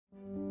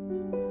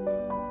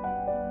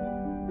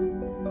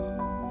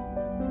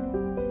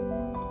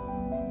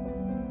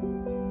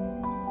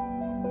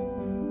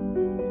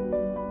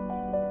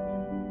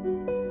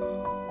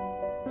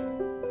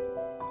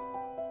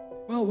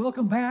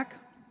Welcome back.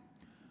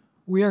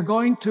 We are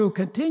going to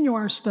continue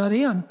our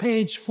study on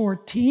page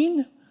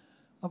 14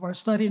 of our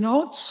study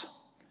notes.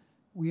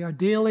 We are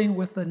dealing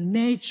with the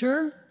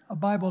nature of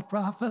Bible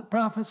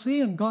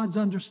prophecy and God's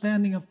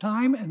understanding of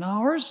time and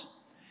hours.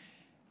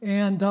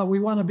 And we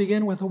want to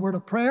begin with a word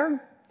of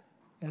prayer,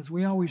 as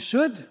we always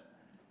should,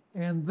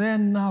 and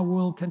then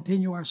we'll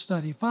continue our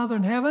study. Father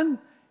in heaven,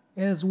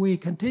 as we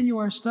continue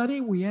our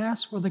study, we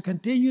ask for the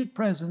continued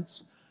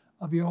presence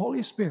of your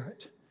Holy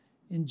Spirit.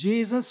 In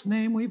Jesus'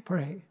 name we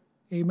pray.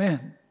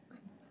 Amen.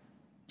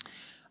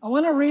 I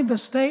want to read the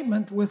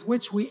statement with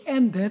which we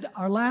ended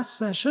our last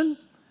session,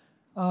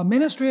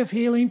 Ministry of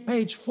Healing,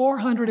 page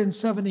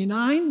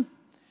 479.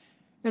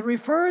 It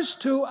refers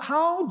to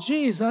how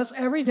Jesus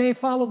every day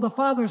followed the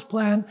Father's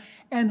plan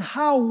and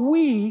how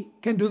we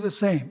can do the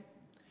same.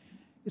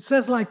 It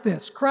says like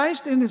this: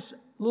 Christ in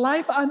his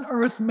life on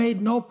earth made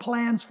no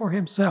plans for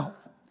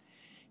himself.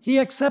 He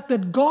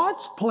accepted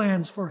God's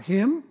plans for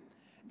him,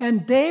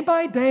 and day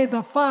by day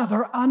the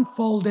Father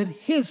unfolded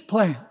his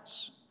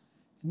plans.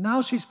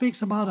 Now she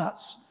speaks about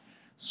us.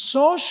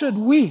 So should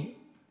we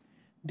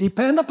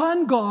depend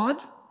upon God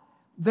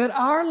that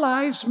our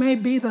lives may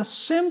be the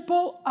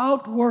simple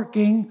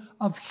outworking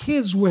of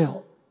his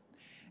will.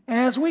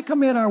 As we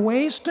commit our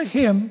ways to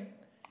him,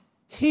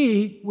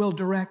 he will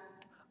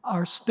direct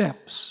our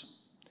steps.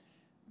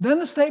 Then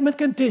the statement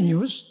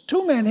continues,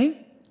 too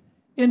many,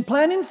 in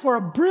planning for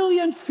a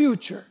brilliant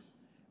future,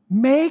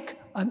 make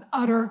an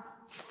utter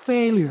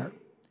failure.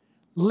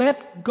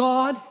 Let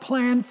God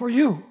plan for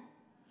you.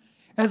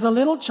 As a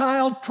little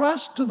child,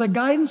 trust to the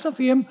guidance of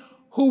him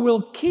who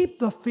will keep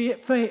the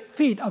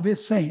feet of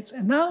his saints.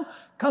 And now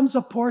comes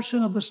a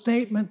portion of the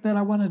statement that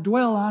I want to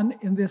dwell on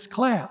in this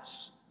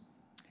class.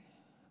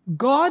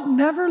 God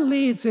never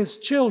leads his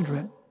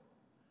children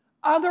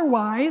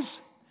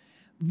otherwise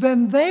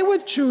than they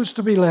would choose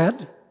to be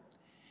led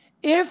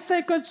if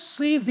they could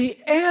see the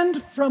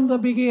end from the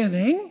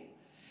beginning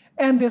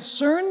and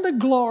discern the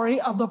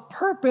glory of the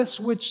purpose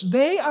which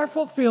they are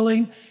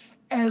fulfilling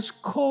as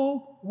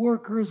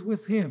co-workers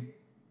with him.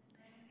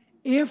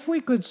 If we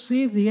could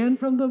see the end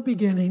from the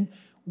beginning,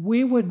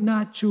 we would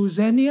not choose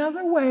any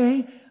other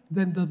way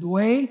than the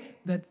way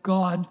that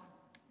God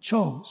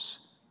chose,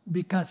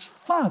 because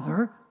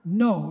Father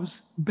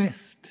knows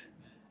best.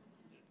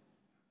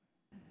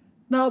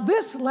 Now,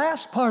 this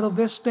last part of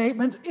this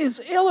statement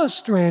is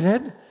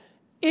illustrated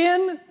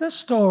in the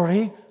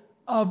story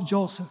of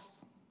Joseph.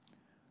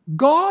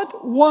 God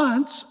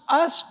wants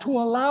us to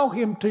allow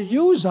him to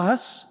use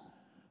us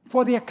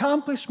for the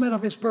accomplishment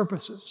of his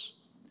purposes.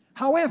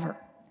 However,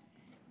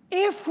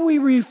 if we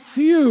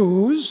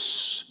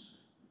refuse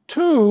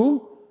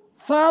to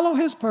follow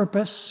his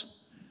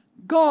purpose,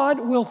 God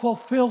will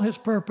fulfill his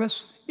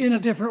purpose in a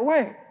different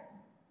way.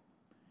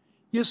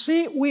 You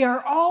see, we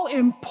are all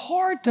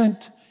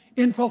important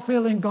in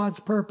fulfilling God's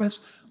purpose,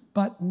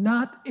 but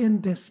not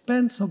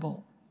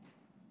indispensable.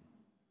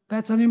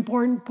 That's an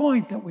important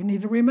point that we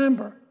need to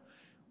remember.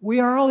 We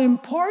are all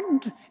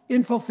important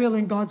in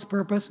fulfilling God's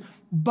purpose,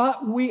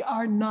 but we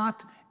are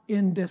not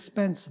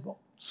indispensable.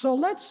 So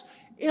let's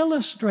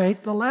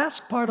illustrate the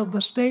last part of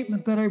the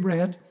statement that I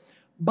read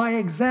by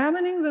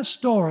examining the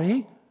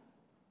story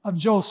of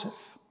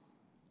Joseph.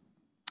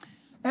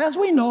 As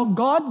we know,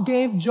 God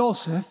gave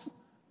Joseph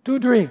 2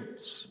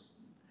 dreams.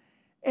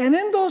 And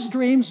in those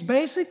dreams,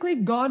 basically,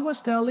 God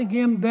was telling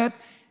him that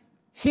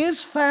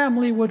his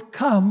family would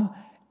come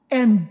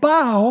and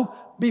bow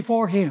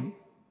before him.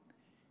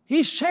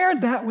 He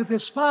shared that with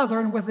his father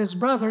and with his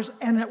brothers,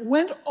 and it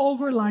went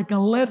over like a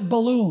lead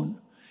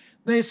balloon.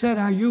 They said,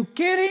 "Are you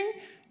kidding?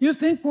 You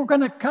think we're going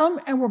to come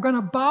and we're going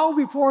to bow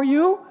before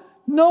you?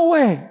 No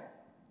way."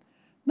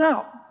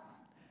 Now,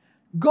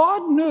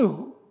 God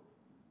knew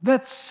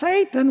that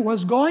Satan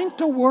was going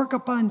to work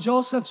upon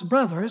Joseph's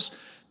brothers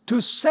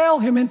to sell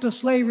him into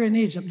slavery in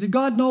Egypt. Did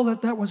God know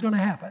that that was going to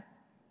happen?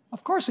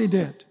 Of course he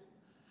did.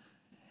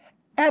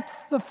 At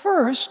the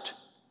first,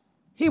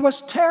 he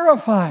was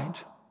terrified.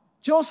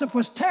 Joseph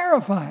was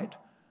terrified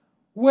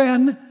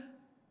when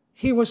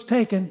he was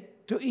taken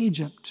to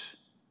Egypt.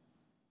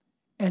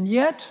 And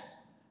yet,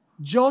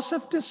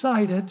 Joseph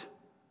decided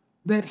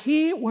that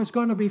he was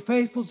going to be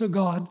faithful to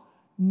God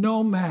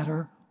no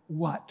matter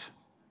what.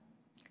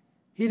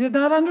 He did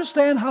not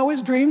understand how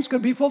his dreams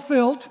could be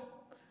fulfilled,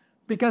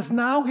 because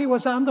now he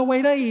was on the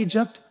way to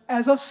Egypt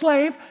as a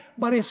slave,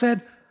 but he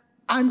said,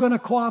 I'm going to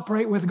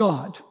cooperate with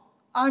God.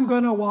 I'm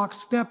going to walk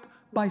step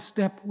by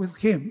step with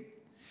him.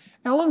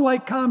 Ellen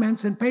White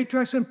comments in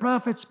Patriarchs and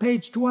Prophets,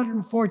 page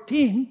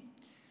 214,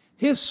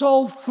 his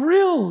soul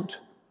thrilled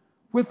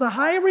with the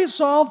high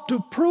resolve to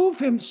prove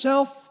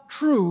himself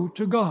true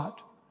to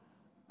God,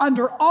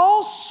 under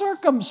all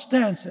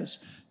circumstances,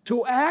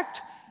 to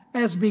act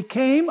as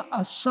became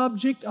a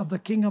subject of the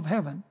King of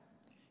Heaven.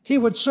 He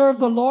would serve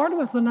the Lord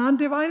with an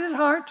undivided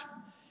heart.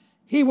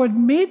 He would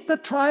meet the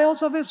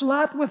trials of his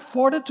lot with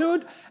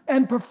fortitude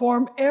and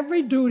perform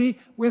every duty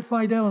with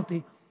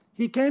fidelity.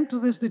 he came to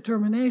this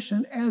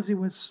determination as he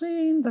was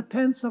seeing the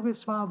tents of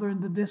his father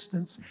in the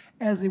distance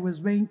as he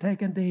was being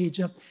taken to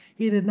Egypt.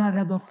 He did not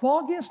have the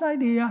foggiest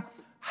idea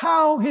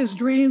how his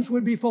dreams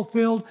would be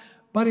fulfilled,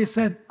 but he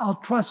said, I'll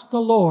trust the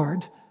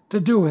Lord to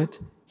do it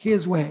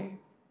his way.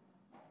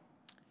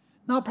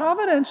 Now,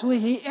 providentially,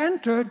 he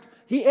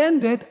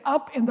ended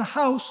up in the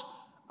house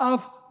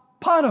of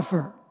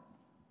Potiphar.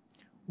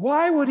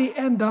 Why would he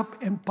end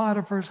up in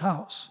Potiphar's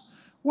house?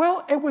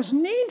 Well, it was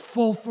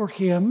needful for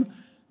him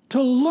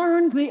to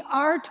learn the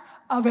art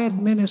of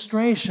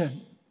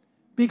administration,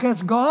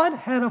 because God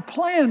had a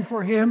plan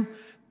for him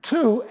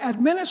to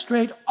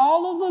administrate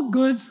all of the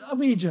goods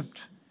of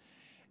Egypt.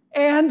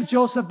 And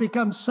Joseph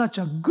becomes such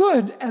a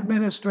good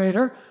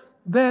administrator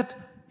that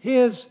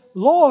his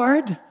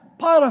lord,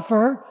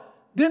 Potiphar,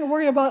 didn't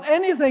worry about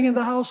anything in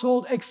the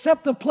household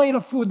except the plate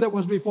of food that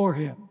was before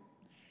him.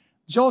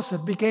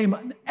 Joseph became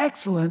an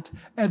excellent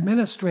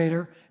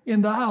administrator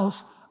in the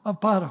house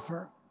of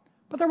Potiphar.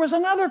 But there was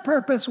another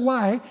purpose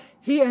why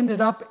he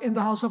ended up in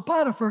the house of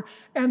Potiphar,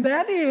 and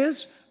that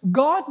is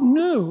God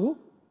knew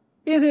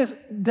in his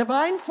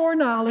divine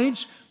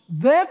foreknowledge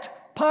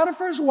that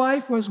Potiphar's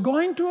wife was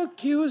going to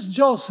accuse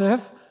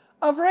Joseph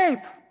of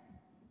rape.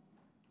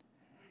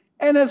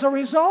 And as a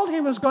result, he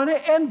was going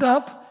to end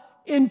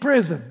up in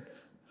prison.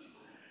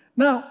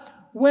 Now,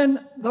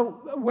 when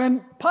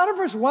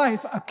Potiphar's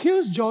wife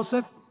accused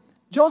Joseph,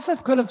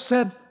 Joseph could have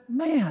said,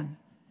 man,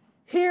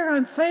 here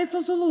I'm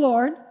faithful to the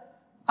Lord,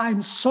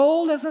 I'm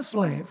sold as a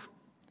slave.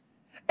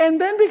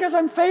 And then because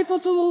I'm faithful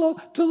to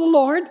the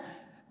Lord,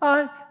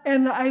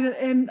 and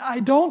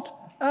I don't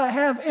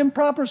have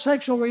improper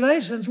sexual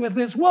relations with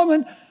this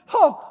woman,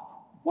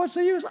 what's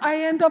the use?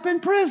 I end up in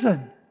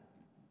prison.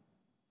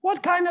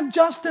 What kind of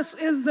justice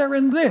is there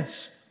in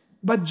this?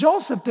 But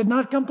Joseph did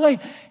not complain.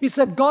 He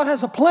said, God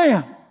has a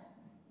plan,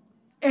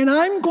 and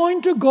I'm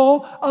going to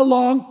go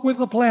along with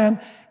the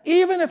plan,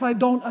 even if I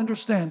don't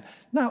understand.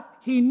 Now,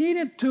 he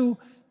needed to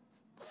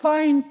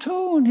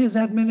fine-tune his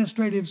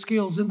administrative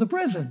skills in the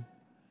prison.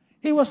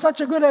 He was such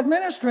a good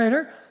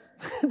administrator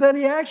that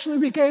he actually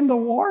became the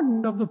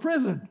warden of the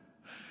prison.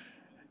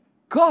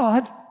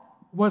 God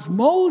was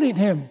molding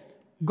him.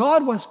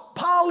 God was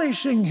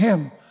polishing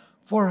him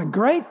for a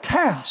great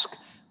task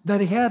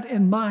that he had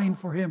in mind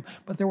for him.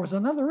 But there was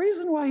another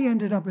reason why he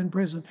ended up in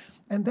prison,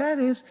 and that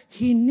is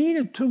he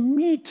needed to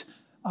meet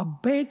a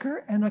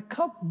baker and a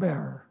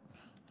cupbearer.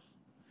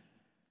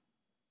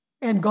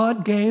 And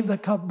God gave the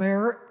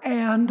cupbearer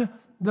and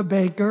the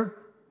baker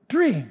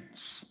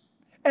dreams.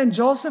 And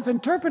Joseph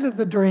interpreted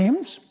the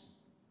dreams,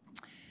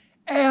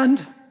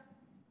 and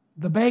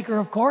the baker,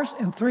 of course,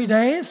 in 3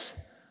 days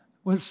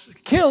was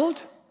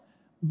killed,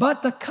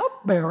 but the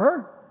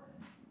cupbearer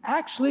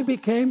actually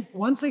became,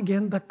 once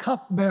again, the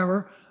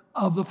cupbearer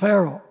of the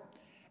Pharaoh.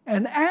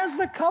 And as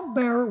the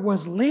cupbearer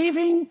was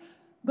leaving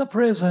the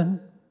prison,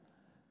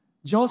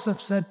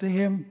 Joseph said to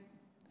him,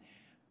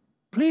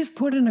 please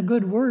put in a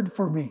good word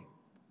for me.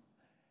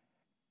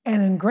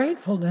 And in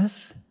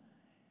gratefulness,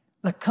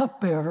 the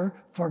cupbearer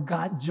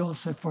forgot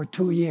Joseph for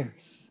 2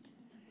 years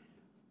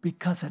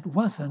because it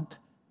wasn't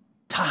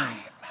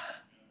time.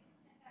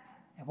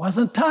 It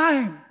wasn't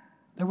time.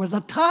 There was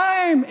a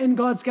time in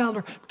God's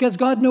calendar because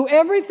God knew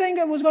everything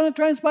that was going to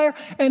transpire,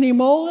 and he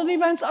molded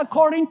events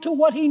according to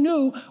what he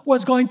knew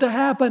was going to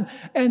happen.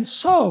 And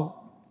so,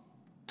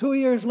 2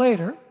 years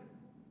later,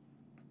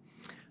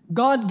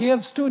 God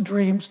gives 2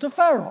 dreams to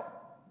Pharaoh.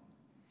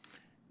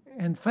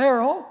 And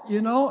Pharaoh,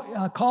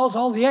 calls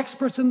all the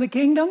experts in the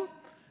kingdom,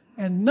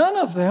 and none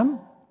of them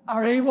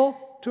are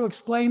able to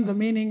explain the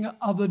meaning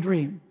of the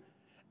dream.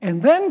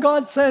 And then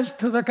God says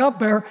to the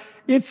cupbearer,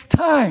 it's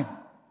time.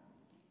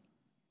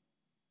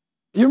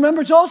 You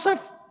remember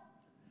Joseph?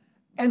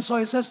 And so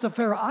he says to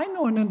Pharaoh, I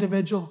know an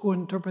individual who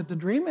can interpret the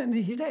dream, and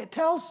he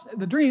tells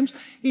the dreams.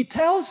 He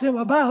tells him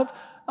about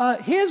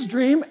his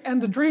dream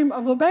and the dream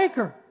of the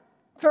baker.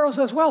 Pharaoh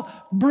says, well,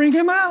 bring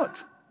him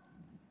out.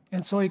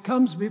 And so he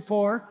comes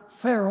before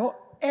Pharaoh,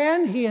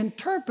 and he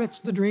interprets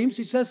the dreams.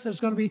 He says there's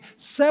going to be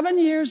 7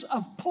 years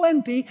of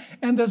plenty,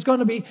 and there's going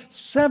to be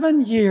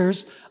 7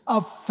 years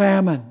of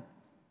famine.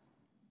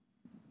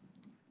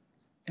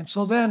 And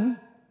so then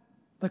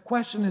the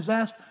question is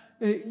asked,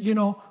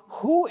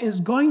 who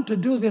is going to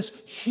do this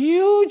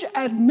huge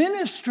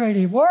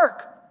administrative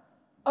work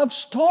of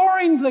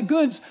storing the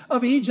goods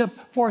of Egypt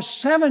for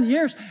 7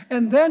 years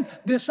and then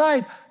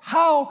decide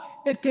how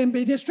it can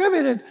be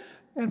distributed?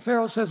 And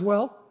Pharaoh says,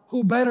 well,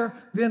 who better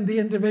than the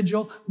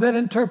individual that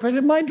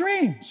interpreted my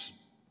dreams?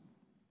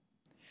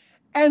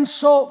 And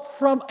so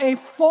from a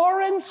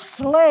foreign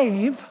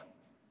slave,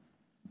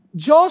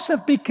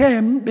 Joseph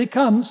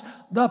becomes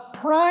the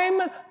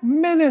prime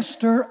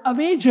minister of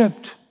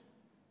Egypt.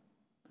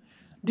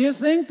 Do you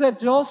think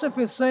that Joseph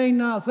is saying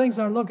now things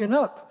are looking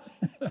up?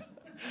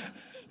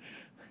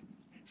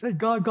 Say,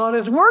 God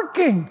is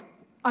working.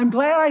 I'm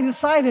glad I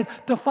decided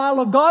to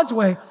follow God's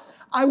way.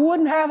 I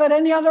wouldn't have it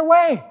any other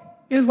way,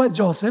 is what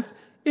Joseph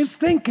is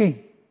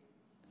thinking.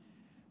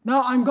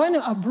 Now, I'm going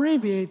to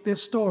abbreviate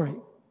this story.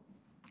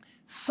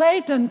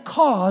 Satan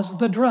caused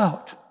the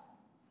drought.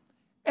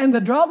 And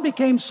the drought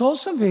became so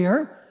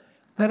severe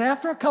that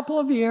after a couple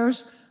of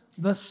years,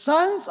 the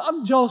sons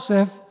of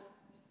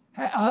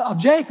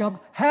Jacob,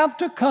 have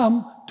to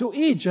come to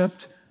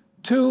Egypt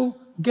to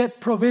get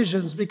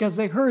provisions because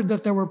they heard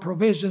that there were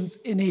provisions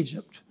in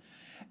Egypt.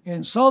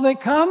 And so they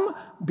come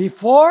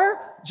before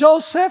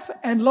Joseph,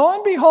 and lo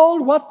and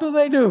behold, what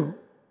do?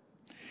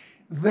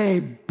 They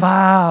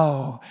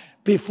bow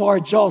before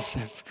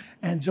Joseph.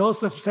 And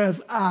Joseph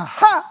says,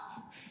 aha!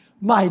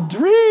 My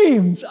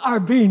dreams are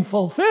being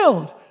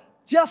fulfilled.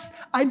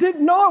 I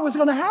didn't know it was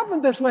going to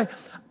happen this way.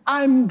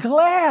 I'm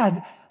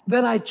glad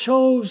that I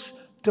chose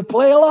to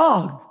play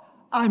along.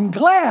 I'm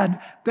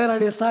glad that I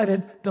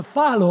decided to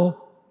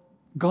follow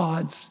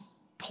God's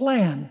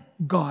plan,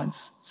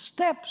 God's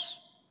steps.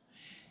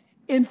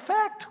 In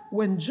fact,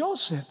 when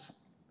Joseph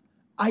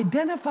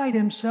identified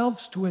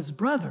himself to his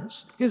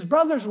brothers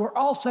were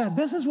all sad.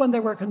 This is when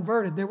they were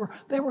converted.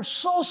 They were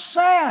so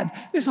sad.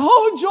 They said,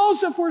 oh,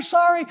 Joseph, we're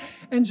sorry.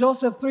 And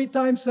Joseph 3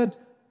 times said,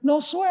 no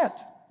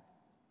sweat.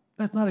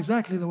 That's not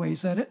exactly the way he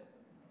said it.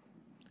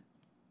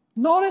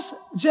 Notice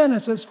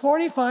Genesis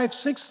 45,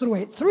 6 through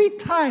 8. 3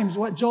 times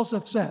what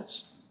Joseph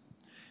says.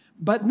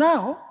 But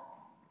now,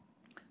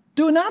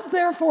 do not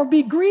therefore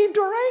be grieved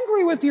or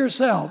angry with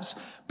yourselves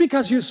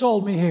because you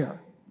sold me here.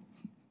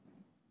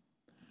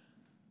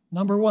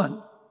 Number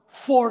 1,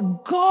 for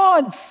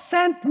God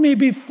sent me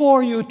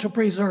before you to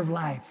preserve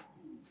life.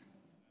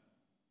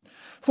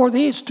 For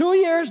these 2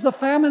 years the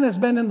famine has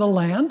been in the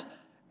land,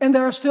 and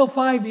there are still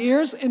 5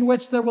 years in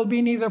which there will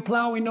be neither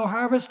plowing nor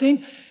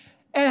harvesting.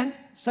 And,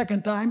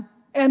 second time,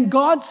 and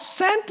God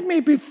sent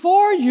me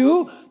before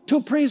you to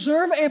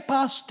preserve a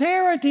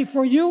posterity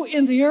for you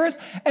in the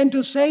earth and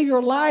to save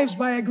your lives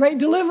by a great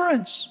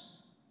deliverance.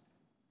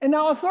 And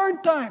now a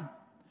third time.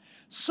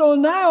 So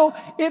now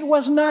it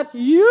was not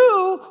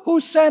you who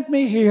sent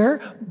me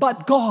here,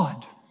 but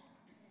God.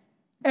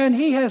 And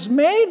he has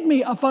made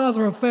me a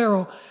father of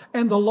Pharaoh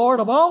and the Lord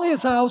of all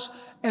his house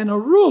and a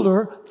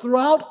ruler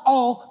throughout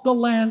all the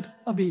land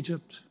of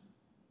Egypt.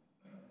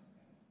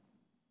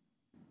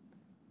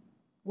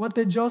 What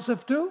did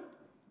Joseph do?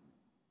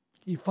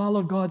 He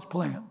followed God's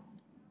plan.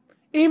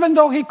 Even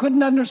though he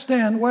couldn't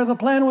understand where the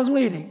plan was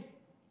leading,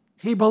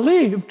 he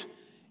believed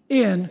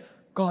in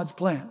God's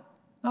plan.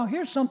 Now,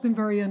 here's something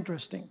very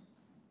interesting.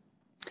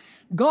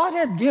 God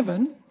had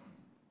given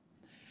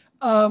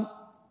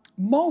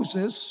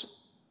Moses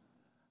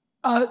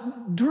a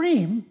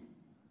dream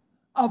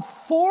of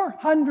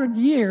 400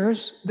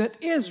 years that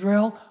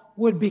Israel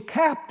would be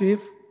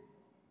captive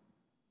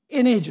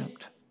in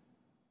Egypt.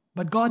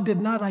 But God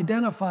did not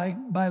identify,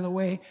 by the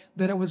way,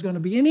 that it was going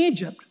to be in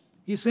Egypt.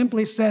 He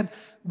simply said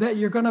that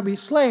you're going to be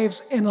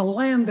slaves in a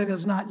land that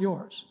is not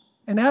yours.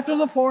 And after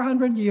the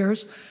 400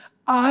 years,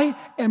 I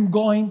am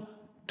going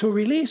to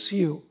release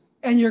you,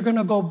 and you're going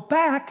to go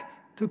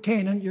back to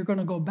Canaan. You're going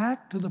to go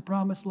back to the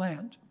promised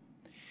land.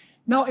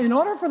 Now, in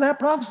order for that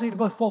prophecy to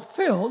be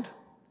fulfilled,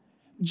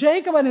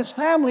 Jacob and his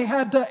family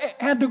had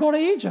to go to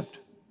Egypt,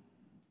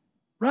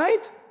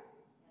 right?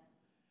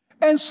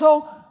 And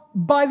so,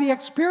 by the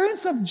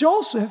experience of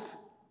Joseph,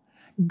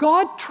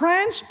 God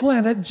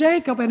transplanted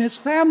Jacob and his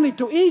family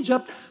to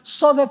Egypt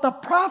so that the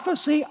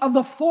prophecy of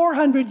the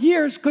 400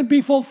 years could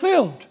be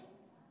fulfilled.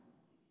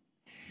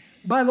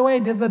 By the way,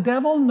 did the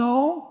devil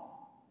know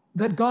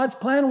that God's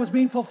plan was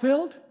being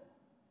fulfilled?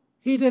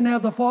 He didn't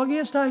have the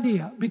foggiest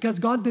idea because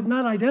God did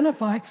not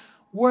identify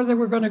where they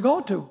were going to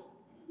go to.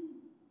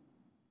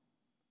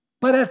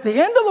 But at the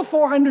end of the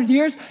 400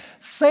 years,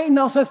 Satan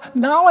now says,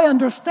 now I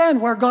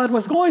understand where God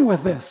was going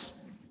with this.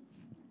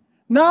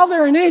 Now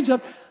they're in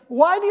Egypt.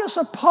 Why do you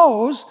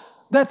suppose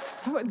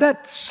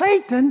that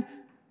Satan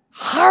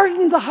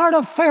hardened the heart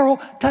of Pharaoh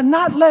to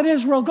not let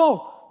Israel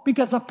go?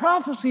 Because the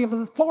prophecy of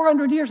the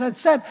 400 years had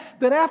said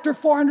that after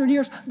 400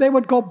 years, they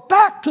would go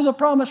back to the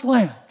promised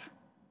land.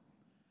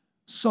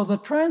 So the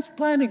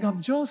transplanting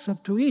of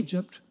Joseph to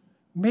Egypt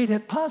made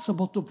it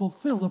possible to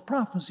fulfill the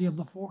prophecy of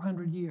the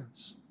 400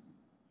 years.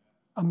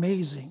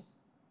 Amazing.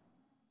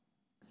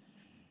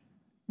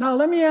 Now,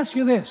 let me ask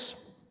you this.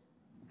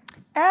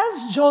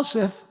 As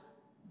Joseph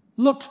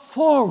looked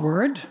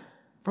forward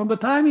from the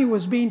time he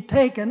was being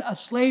taken a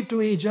slave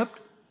to Egypt,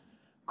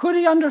 could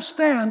he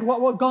understand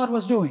what God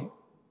was doing?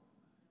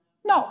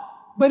 No,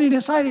 but he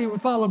decided he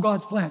would follow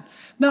God's plan.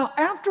 Now,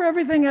 after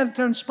everything had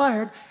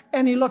transpired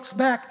and he looks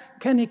back,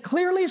 can he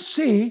clearly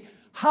see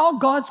how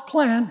God's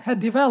plan had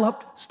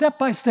developed step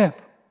by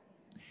step?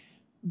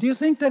 Do you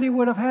think that he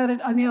would have had it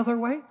any other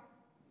way?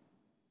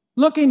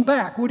 Looking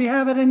back, would he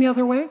have it any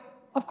other way?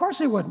 Of course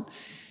he wouldn't.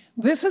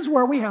 This is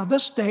where we have the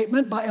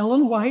statement by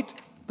Ellen White,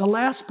 the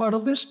last part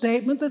of this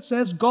statement that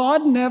says,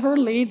 God never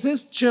leads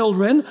his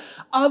children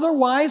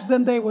otherwise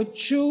than they would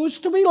choose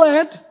to be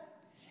led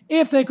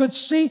if they could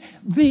see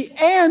the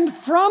end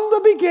from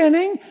the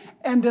beginning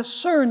and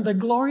discern the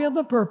glory of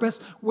the purpose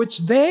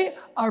which they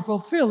are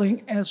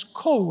fulfilling as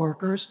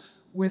co-workers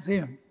with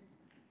him.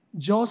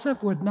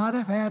 Joseph would not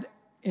have had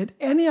it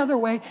any other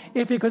way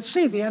if he could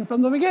see the end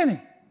from the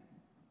beginning.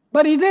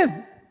 But he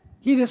didn't.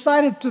 He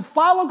decided to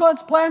follow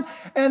God's plan,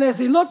 and as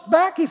he looked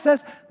back, he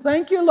says,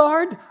 "Thank you,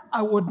 Lord.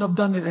 I wouldn't have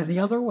done it any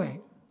other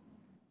way."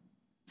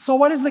 So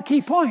what is the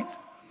key point?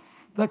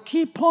 The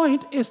key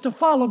point is to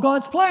follow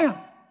God's plan,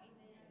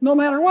 no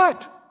matter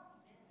what.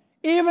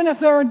 Even if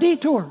there are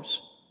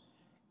detours,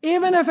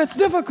 even if it's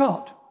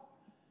difficult.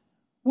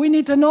 We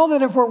need to know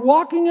that if we're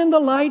walking in the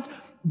light,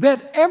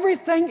 that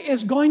everything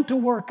is going to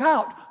work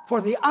out for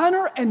the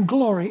honor and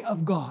glory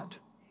of God.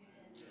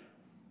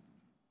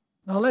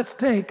 Now let's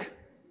take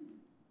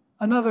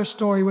another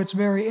story which is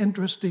very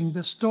interesting,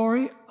 the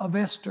story of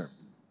Esther.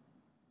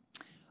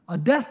 A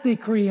death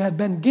decree had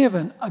been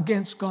given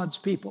against God's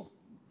people.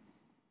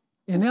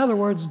 In other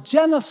words,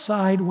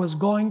 genocide was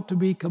going to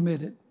be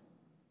committed.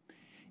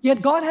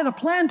 Yet God had a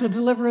plan to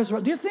deliver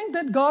Israel. Do you think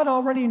that God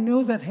already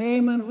knew that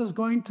Haman was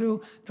going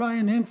to try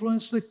and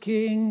influence the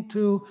king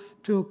to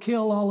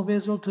kill all of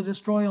Israel, to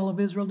destroy all of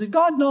Israel? Did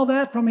God know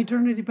that from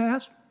eternity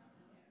past?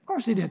 Of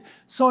course he did.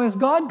 So is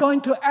God going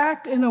to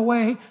act in a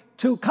way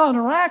to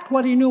counteract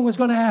what he knew was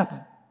going to happen?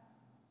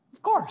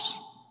 Of course.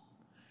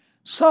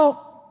 So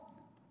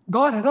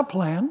God had a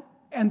plan,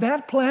 and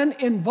that plan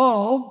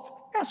involved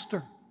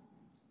Esther.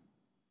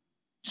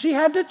 She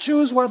had to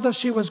choose whether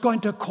she was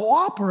going to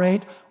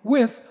cooperate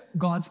with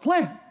God's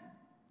plan.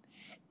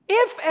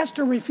 If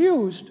Esther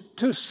refused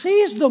to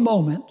seize the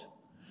moment,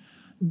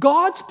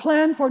 God's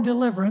plan for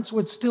deliverance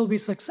would still be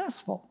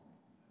successful,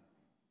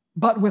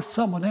 but with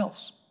someone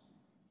else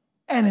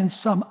and in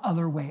some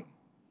other way.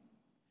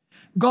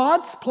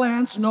 God's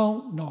plans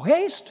know no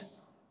haste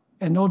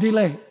and no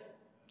delay.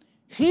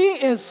 He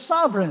is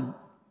sovereign,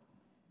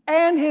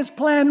 and his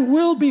plan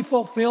will be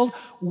fulfilled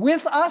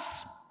with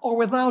us or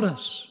without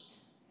us.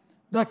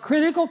 The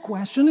critical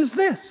question is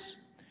this: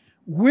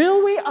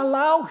 will we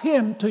allow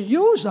him to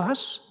use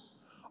us,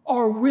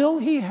 or will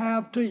he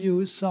have to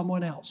use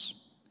someone else?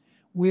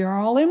 We are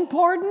all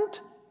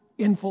important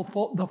in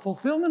the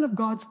fulfillment of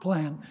God's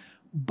plan,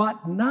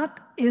 but not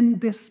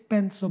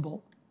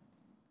indispensable.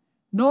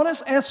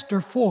 Notice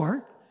Esther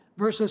 4,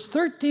 verses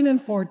 13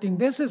 and 14.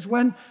 This is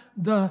when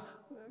the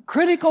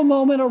critical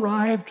moment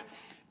arrived,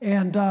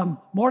 and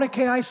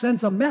Mordecai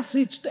sends a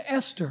message to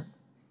Esther.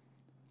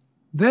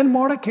 Then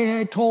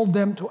Mordecai told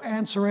them to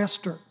answer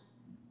Esther.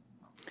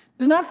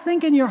 Do not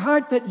think in your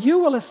heart that you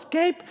will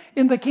escape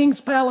in the king's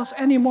palace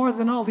any more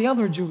than all the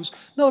other Jews.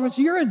 In other words,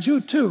 you're a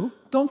Jew too.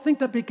 Don't think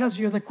that because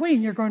you're the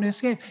queen you're going to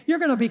escape. You're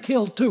going to be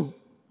killed too.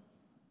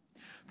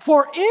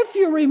 For if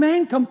you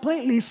remain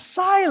completely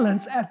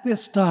silent at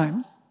this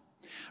time,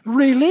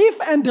 relief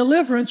and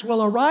deliverance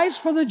will arise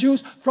for the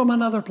Jews from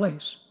another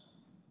place.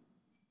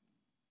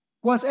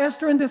 Was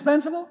Esther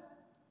indispensable?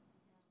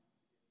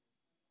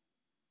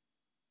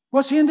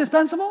 Was she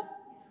indispensable?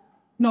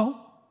 No.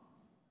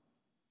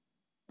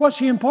 Was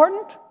she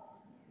important?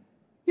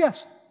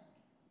 Yes.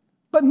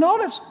 But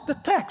notice the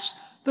text.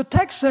 The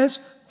text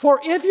says, for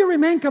if you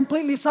remain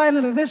completely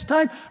silent at this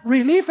time,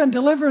 relief and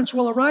deliverance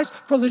will arise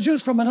for the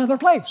Jews from another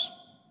place.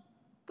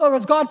 In other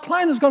words, God's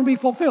plan is going to be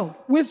fulfilled,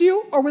 with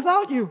you or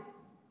without you.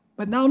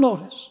 But now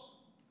notice,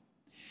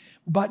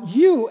 but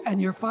you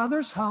and your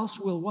father's house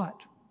will what?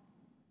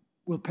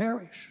 Will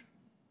perish.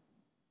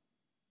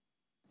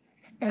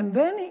 And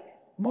then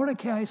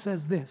Mordecai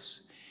says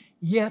this,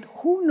 yet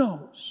who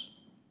knows?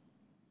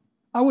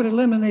 I would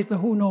eliminate the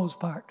who knows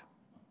part.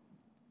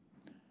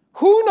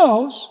 Who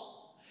knows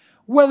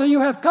whether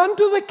you have come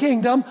to the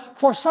kingdom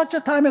for such a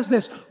time as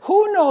this?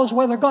 Who knows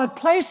whether God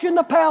placed you in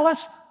the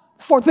palace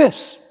for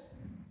this?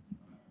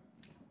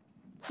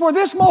 For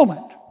this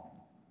moment.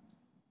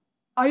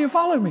 Are you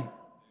following me?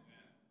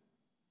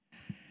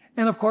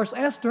 And of course,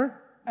 Esther,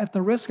 at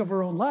the risk of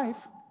her own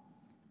life,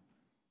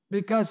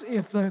 because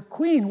if the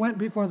queen went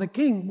before the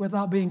king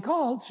without being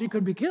called, she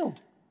could be killed.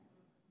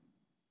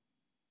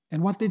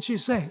 And what did she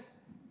say?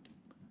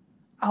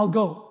 I'll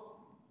go.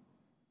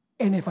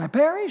 And if I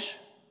perish,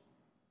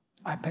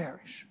 I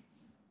perish.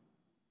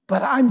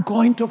 But I'm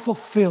going to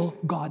fulfill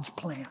God's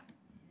plan.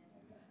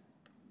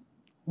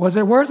 Was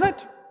it worth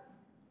it?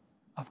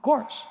 Of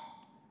course.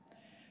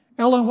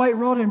 Ellen White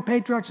wrote in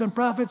Patriarchs and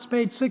Prophets,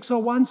 page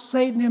 601,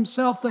 Satan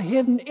himself, the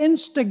hidden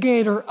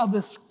instigator of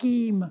the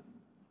scheme,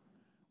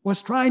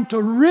 was trying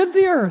to rid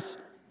the earth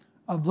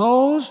of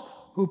those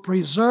who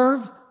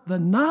preserve the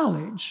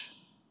knowledge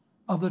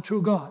of the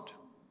true God.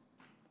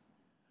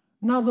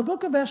 Now, the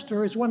book of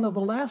Esther is one of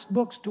the last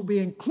books to be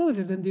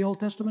included in the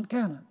Old Testament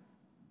canon.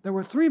 There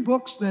were 3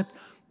 books that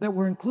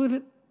were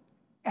included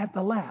at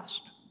the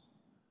last.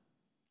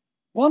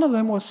 One of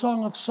them was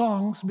Song of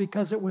Songs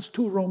because it was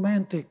too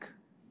romantic.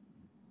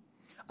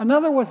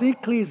 Another was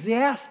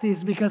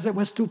Ecclesiastes because it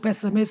was too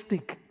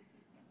pessimistic.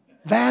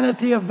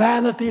 Vanity of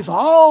vanities,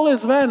 all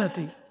is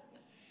vanity.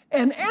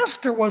 And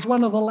Esther was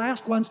one of the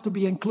last ones to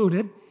be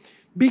included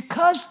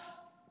because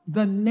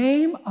the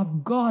name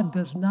of God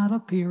does not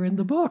appear in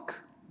the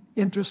book,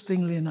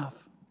 interestingly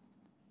enough.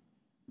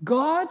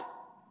 God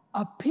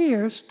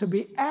appears to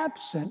be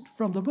absent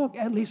from the book,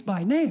 at least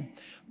by name.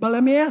 But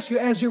let me ask you,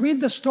 as you read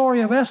the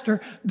story of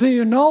Esther, do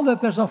you know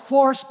that there's a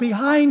force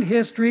behind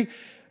history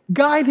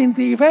guiding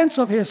the events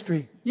of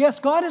history. Yes,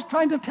 God is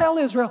trying to tell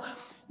Israel,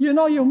 you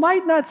know, you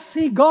might not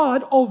see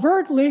God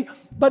overtly,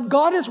 but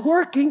God is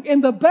working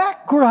in the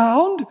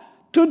background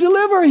to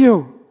deliver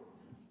you.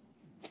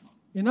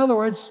 In other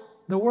words,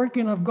 the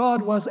working of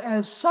God was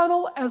as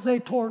subtle as a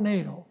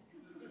tornado.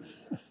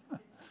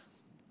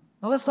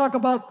 Now let's talk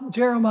about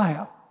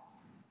Jeremiah.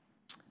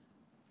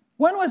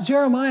 When was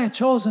Jeremiah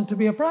chosen to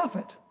be a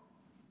prophet?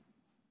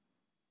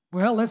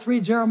 Well, let's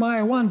read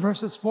Jeremiah 1,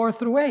 verses 4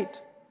 through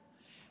 8.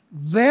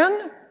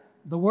 Then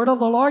the word of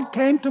the Lord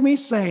came to me,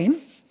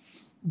 saying,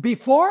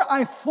 before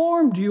I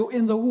formed you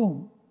in the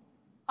womb,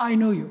 I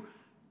knew you.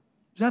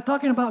 Is that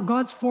talking about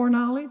God's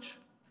foreknowledge?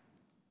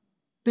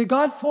 Did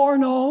God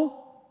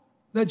foreknow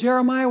that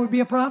Jeremiah would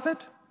be a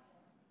prophet?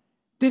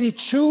 Did he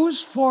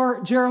choose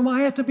for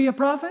Jeremiah to be a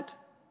prophet?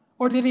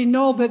 Or did he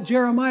know that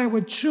Jeremiah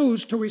would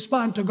choose to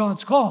respond to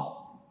God's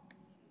call?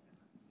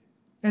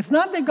 It's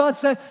not that God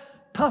said,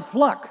 tough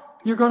luck,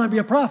 you're going to be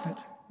a prophet.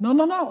 No,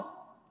 no, no.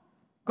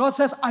 God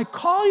says, I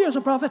call you as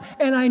a prophet,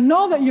 and I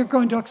know that you're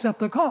going to accept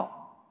the call.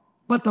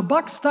 But the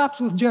buck stops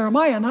with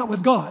Jeremiah, not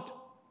with God.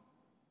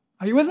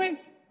 Are you with me?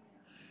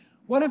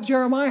 What if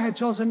Jeremiah had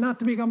chosen not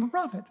to become a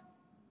prophet?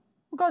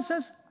 Well, God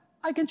says,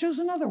 I can choose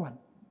another one.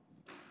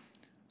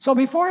 So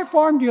before I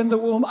formed you in the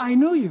womb, I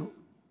knew you.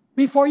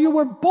 Before you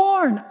were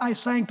born, I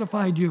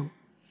sanctified you.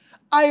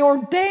 I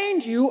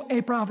ordained you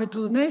a prophet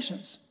to the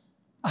nations.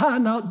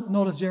 Now,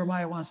 notice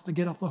Jeremiah wants to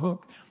get off the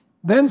hook.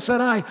 Then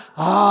said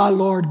I,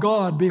 Lord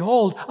God,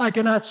 behold, I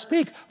cannot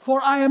speak,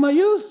 for I am a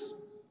youth.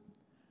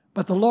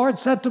 But the Lord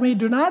said to me,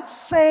 do not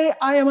say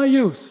I am a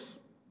youth,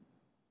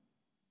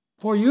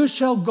 for you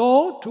shall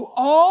go to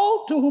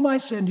all to whom I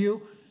send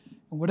you,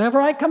 and whatever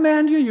I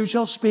command you, you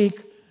shall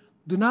speak.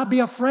 Do not be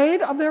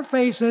afraid of their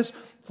faces,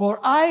 for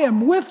I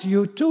am with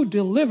you to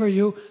deliver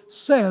you,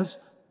 says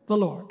the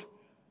Lord.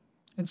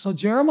 And so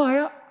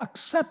Jeremiah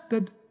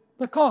accepted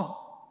the call.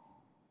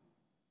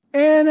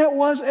 And it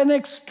was an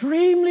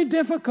extremely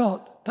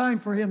difficult time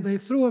for him. They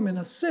threw him in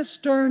a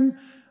cistern.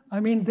 I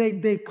mean,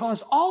 they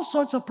caused all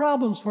sorts of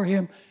problems for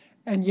him.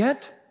 And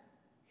yet,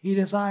 he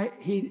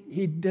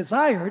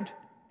desired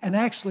and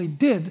actually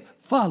did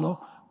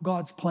follow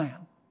God's plan.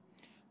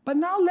 But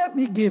now let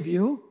me give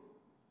you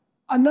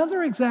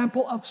another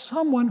example of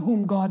someone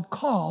whom God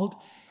called,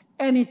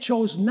 and he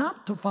chose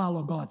not to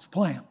follow God's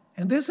plan.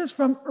 And this is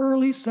from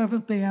early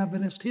Seventh-day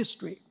Adventist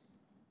history.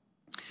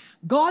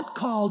 God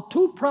called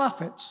two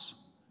prophets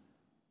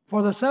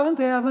for the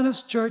Seventh-day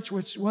Adventist Church,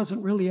 which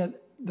wasn't really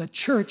the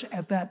church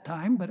at that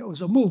time, but it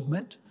was a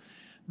movement.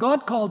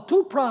 God called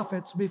two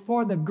prophets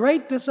before the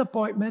Great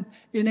Disappointment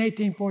in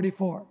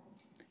 1844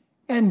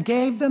 and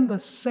gave them the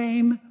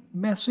same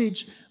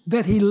message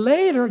that he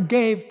later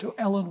gave to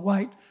Ellen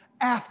White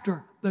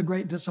after the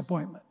Great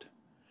Disappointment.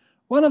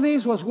 One of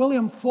these was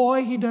William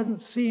Foy. He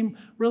doesn't seem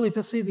really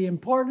to see the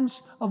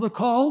importance of the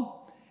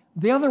call.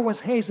 The other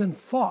was Hazen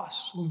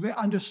Foss, who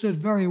understood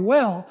very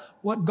well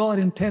what God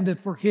intended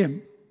for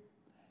him.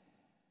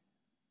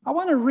 I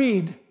want to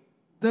read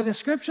the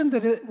description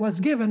that it was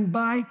given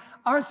by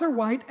Arthur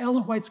White,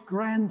 Ellen White's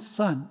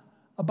grandson,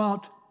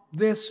 about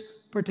this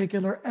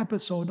particular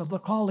episode of the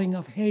calling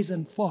of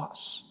Hazen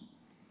Foss.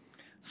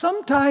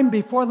 Sometime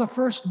before the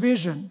first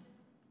vision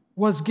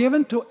was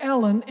given to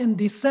Ellen in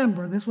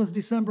December, this was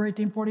December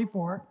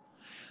 1844,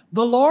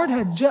 the Lord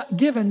had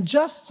given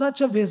just such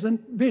a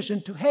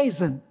vision to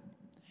Hazen.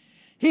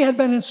 He had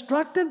been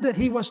instructed that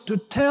he was to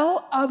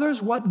tell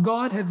others what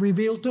God had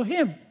revealed to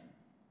him.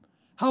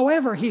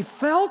 However, he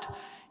felt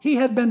he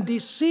had been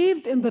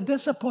deceived in the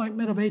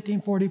disappointment of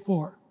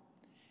 1844.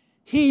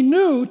 He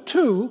knew,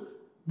 too,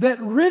 that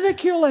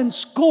ridicule and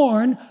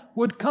scorn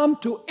would come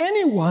to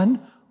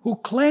anyone who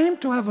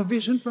claimed to have a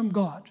vision from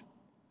God.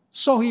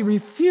 So he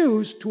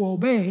refused to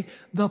obey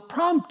the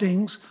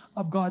promptings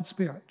of God's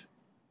Spirit.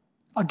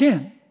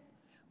 Again,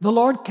 the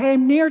Lord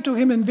came near to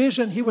him in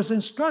vision. He was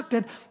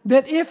instructed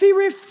that if he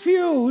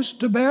refused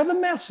to bear the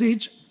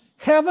message,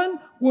 heaven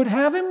would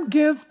have him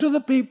give to the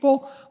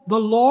people. The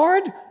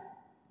Lord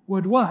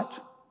would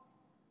what?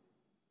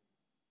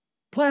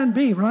 Plan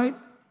B, right?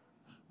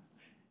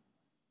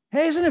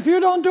 Hazen, if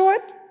you don't do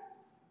it,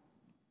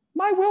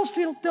 my will's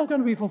still going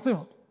to be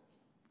fulfilled.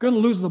 Going to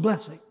lose the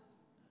blessing.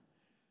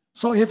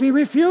 So if he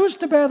refused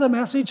to bear the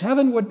message,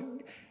 heaven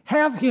would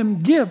have him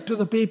give to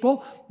the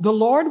people. The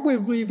Lord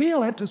would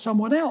reveal it to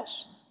someone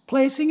else,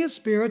 placing his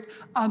Spirit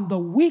on the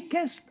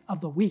weakest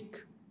of the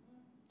weak.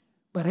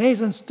 But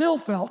Hazen still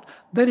felt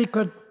that he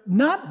could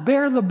not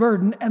bear the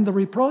burden and the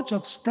reproach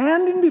of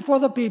standing before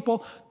the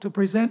people to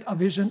present a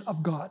vision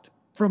of God,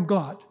 from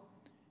God.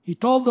 He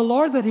told the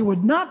Lord that he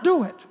would not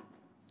do it.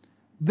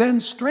 Then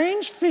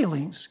strange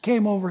feelings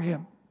came over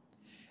him,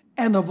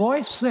 and a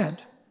voice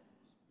said,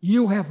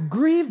 "You have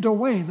grieved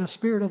away the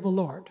Spirit of the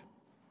Lord."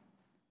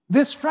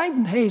 This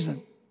frightened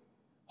Hazen.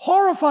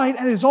 Horrified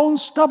at his own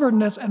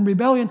stubbornness and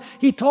rebellion,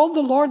 he told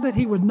the Lord that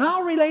he would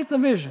now relate the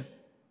vision.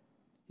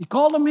 He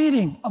called a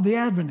meeting of the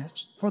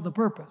Adventists for the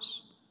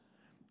purpose.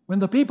 When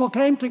the people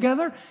came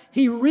together,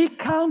 he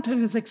recounted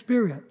his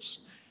experience.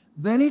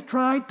 Then he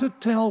tried to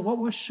tell what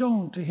was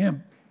shown to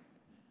him,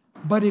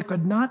 but he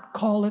could not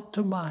call it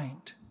to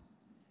mind.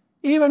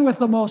 Even with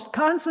the most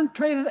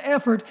concentrated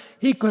effort,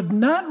 he could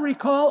not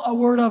recall a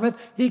word of it.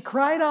 He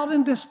cried out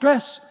in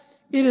distress,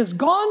 "It is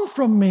gone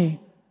from me.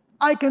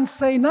 I can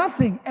say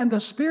nothing, and the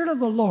Spirit of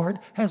the Lord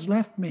has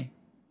left me."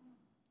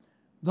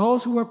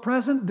 Those who were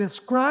present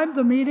described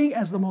the meeting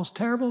as the most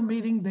terrible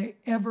meeting they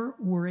ever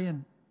were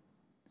in.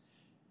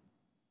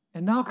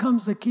 And now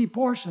comes the key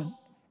portion.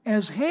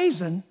 As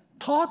Hazen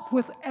talked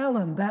with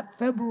Ellen that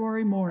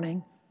February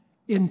morning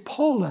in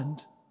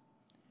Poland,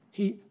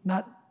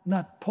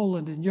 not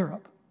Poland in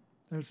Europe.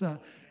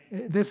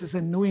 This is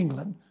in New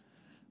England.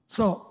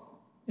 So,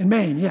 in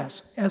Maine,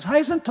 yes. As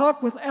Hazen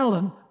talked with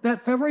Ellen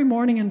that February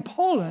morning in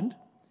Poland,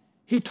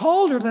 he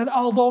told her that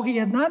although he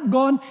had not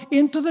gone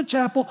into the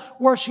chapel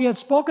where she had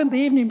spoken the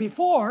evening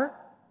before,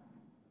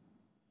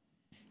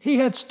 he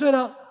had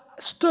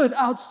stood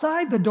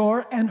outside the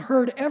door and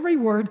heard every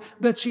word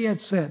that she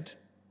had said.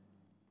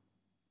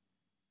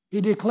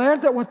 He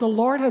declared that what the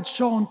Lord had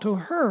shown to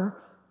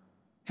her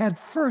had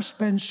first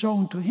been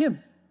shown to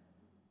him.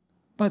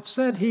 But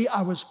said he,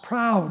 "I was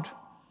proud.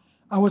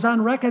 I was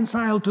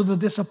unreconciled to the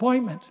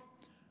disappointment.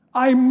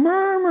 I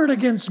murmured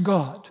against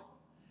God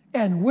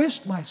and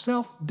wished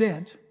myself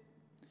dead.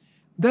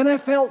 Then I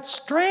felt a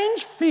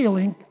strange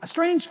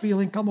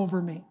feeling come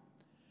over me.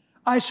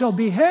 I shall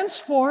be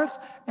henceforth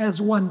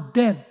as one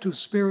dead to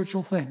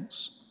spiritual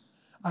things.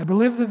 I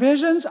believe the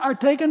visions are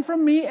taken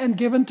from me and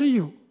given to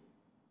you.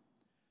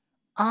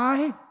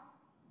 I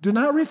do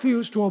not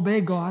refuse to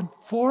obey God,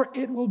 for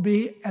it will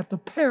be at the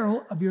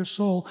peril of your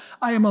soul.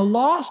 I am a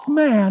lost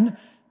man.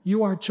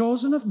 You are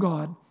chosen of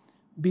God.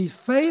 Be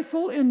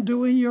faithful in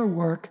doing your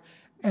work,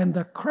 and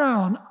the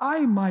crown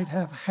I might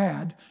have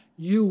had,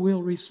 you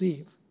will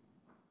receive."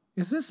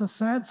 Is this a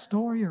sad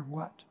story or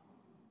what?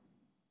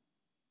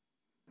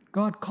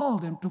 God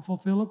called him to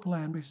fulfill a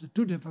plan, but he said,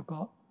 "Too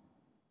difficult.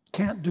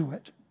 Can't do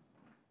it."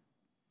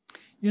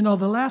 You know,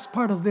 the last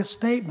part of this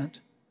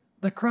statement,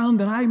 "the crown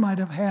that I might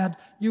have had,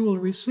 you will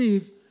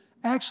receive,"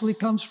 actually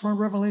comes from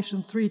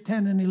Revelation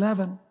 3:10 and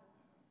 11.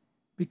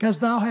 "Because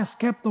thou hast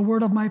kept the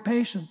word of my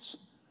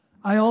patience,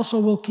 I also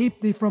will keep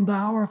thee from the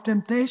hour of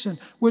temptation,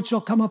 which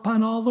shall come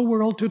upon all the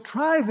world to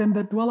try them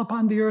that dwell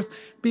upon the earth.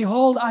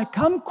 Behold, I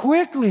come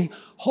quickly.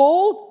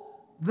 Hold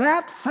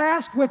that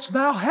fast which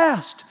thou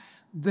hast,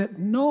 that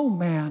no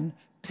man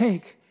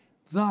take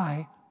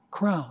thy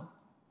crown."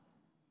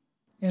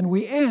 And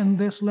we end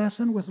this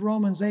lesson with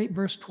Romans 8,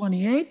 verse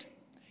 28.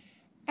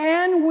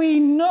 "And we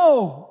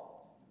know,"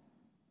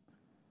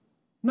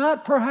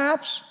 not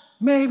perhaps,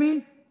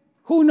 maybe,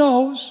 who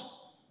knows,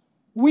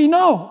 we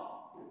know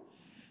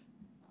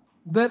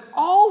that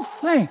all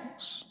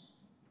things,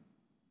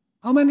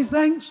 how many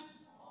things?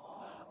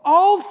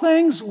 All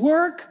things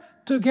work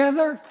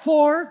together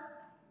for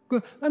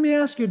good. Let me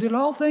ask you, did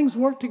all things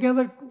work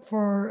together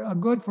for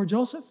good for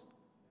Joseph?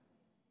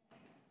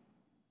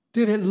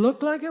 Did it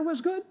look like it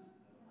was good?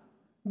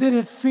 Did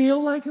it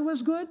feel like it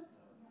was good?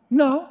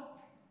 No.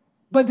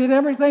 But did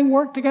everything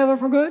work together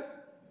for good?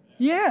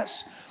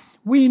 Yes.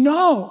 We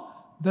know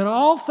that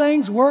all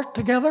things work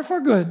together for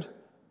good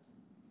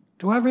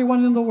to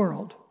everyone in the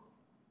world.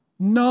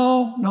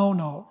 No, no,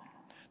 no.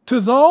 To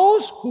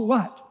those who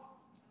what?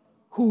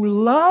 Who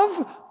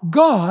love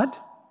God,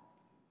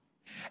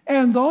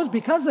 and those,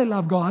 because they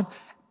love God,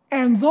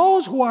 and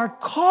those who are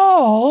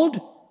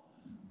called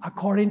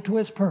according to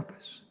his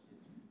purpose.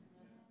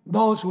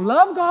 Those who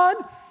love God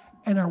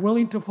and are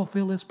willing to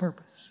fulfill his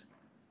purpose.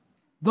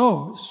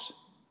 Those,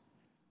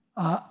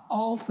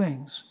 all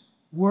things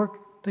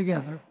work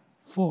together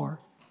for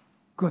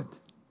good.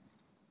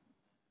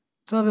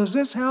 So does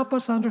this help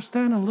us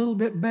understand a little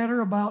bit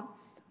better about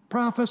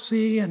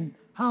prophecy and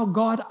how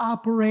God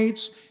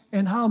operates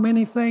and how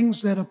many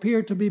things that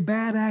appear to be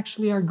bad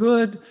actually are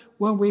good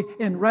when we,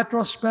 in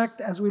retrospect,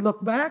 as we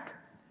look back?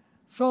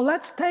 So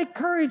let's take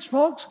courage,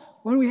 folks.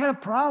 When we have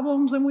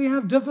problems and we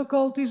have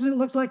difficulties and it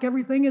looks like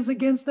everything is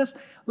against us,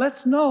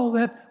 let's know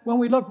that when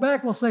we look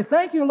back, we'll say,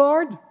 "Thank you,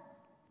 Lord,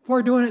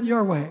 for doing it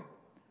your way."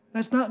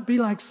 Let's not be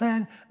like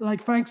Frank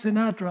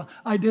Sinatra,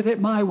 "I did it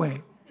my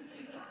way."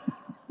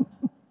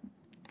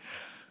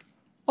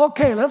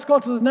 Okay, let's go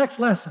to the next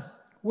lesson,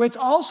 which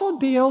also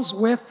deals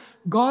with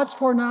God's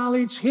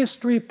foreknowledge,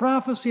 history,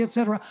 prophecy,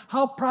 etc.,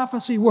 how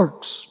prophecy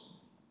works.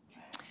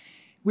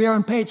 We are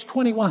on page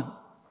 21.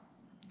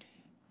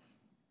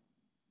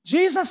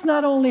 Jesus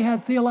not only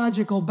had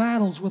theological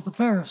battles with the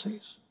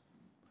Pharisees,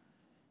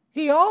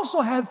 he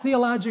also had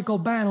theological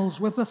battles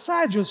with the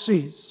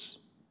Sadducees.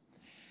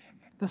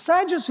 The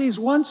Sadducees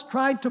once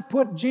tried to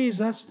put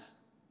Jesus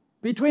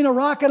between a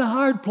rock and a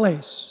hard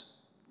place.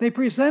 They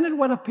presented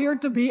what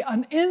appeared to be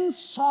an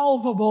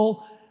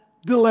insolvable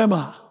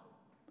dilemma.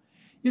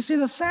 You see,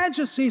 the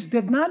Sadducees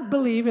did not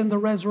believe in the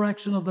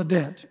resurrection of the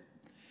dead.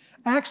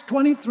 Acts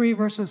 23,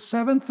 verses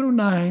 7 through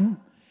 9,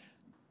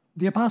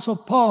 the Apostle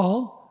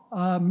Paul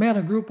met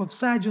a group of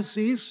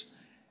Sadducees,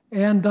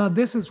 and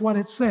this is what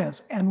it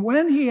says. "And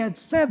when he had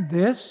said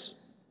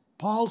this,"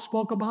 Paul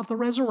spoke about the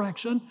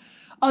resurrection,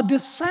 a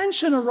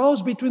dissension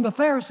arose between the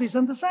Pharisees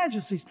and the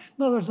Sadducees.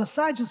 In other words, the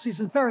Sadducees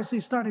and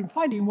Pharisees started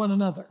fighting one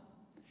another.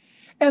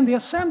 And the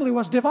assembly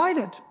was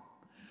divided.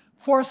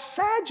 For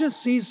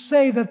Sadducees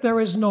say that there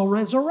is no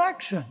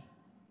resurrection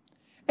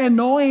and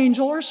no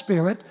angel or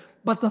spirit,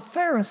 but the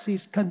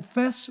Pharisees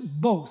confess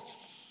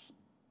both.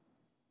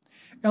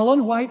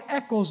 Ellen White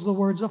echoes the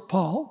words of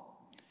Paul.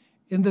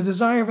 In The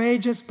Desire of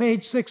Ages,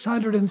 page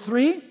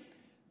 603,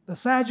 the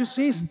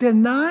Sadducees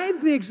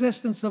denied the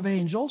existence of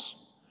angels,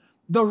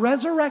 the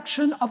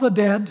resurrection of the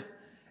dead,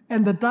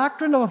 and the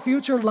doctrine of a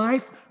future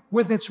life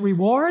with its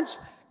rewards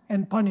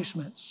and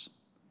punishments.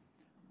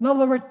 Now,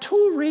 there were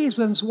two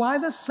reasons why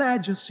the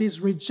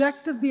Sadducees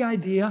rejected the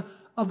idea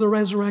of the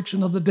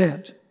resurrection of the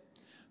dead.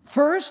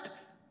 First,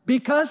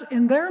 because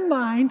in their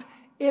mind,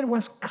 it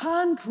was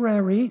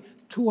contrary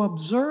to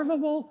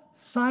observable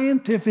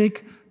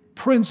scientific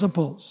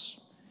principles.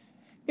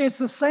 It's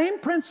the same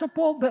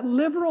principle that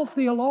liberal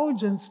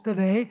theologians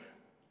today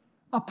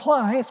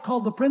apply. It's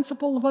called the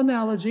principle of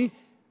analogy.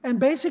 And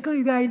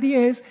basically the idea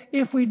is,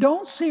 if we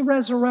don't see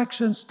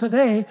resurrections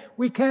today,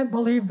 we can't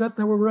believe that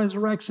there were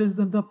resurrections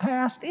in the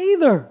past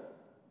either.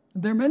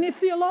 There are many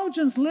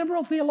theologians,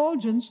 liberal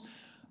theologians,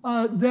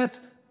 that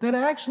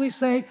actually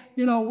say,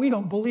 you know, we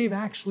don't believe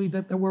actually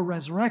that there were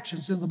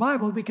resurrections in the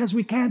Bible because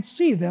we can't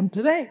see them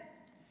today.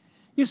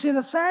 You see,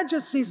 the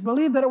Sadducees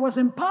believed that it was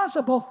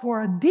impossible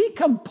for a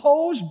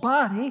decomposed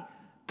body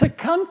to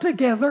come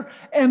together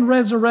and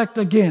resurrect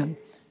again.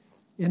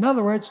 In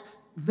other words,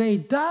 they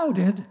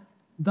doubted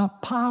the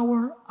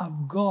power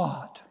of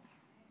God.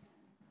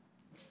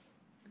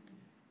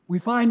 We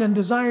find in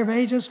Desire of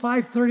Ages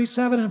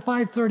 537 and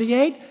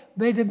 538,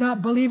 they did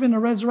not believe in the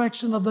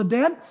resurrection of the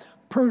dead,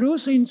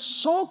 producing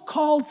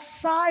so-called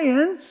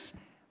science.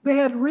 They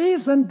had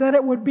reasoned that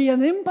it would be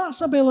an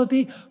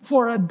impossibility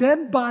for a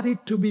dead body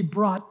to be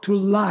brought to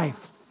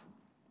life.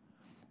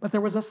 But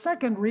there was a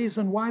second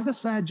reason why the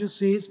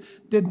Sadducees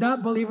did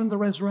not believe in the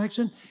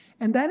resurrection,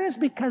 and that is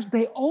because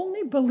they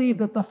only believed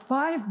that the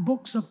 5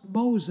 books of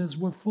Moses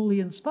were fully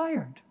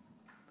inspired.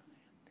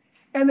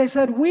 And they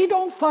said, we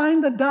don't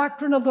find the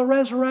doctrine of the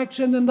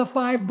resurrection in the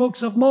 5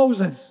 books of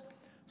Moses,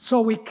 so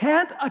we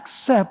can't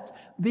accept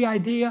the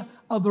idea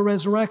of the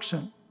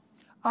resurrection.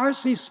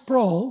 R.C.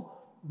 Sproul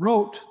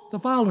wrote the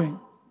following: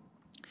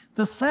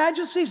 the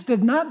Sadducees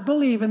did not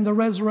believe in the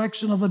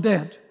resurrection of the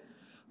dead,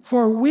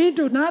 for we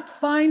do not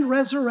find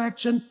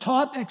resurrection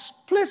taught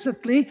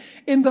explicitly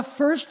in the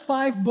first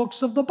 5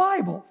 books of the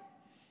Bible.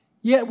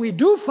 Yet we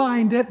do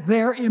find it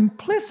there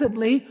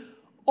implicitly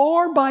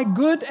or by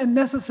good and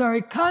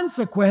necessary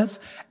consequence,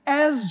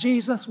 as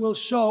Jesus will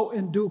show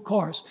in due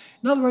course.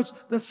 In other words,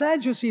 the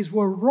Sadducees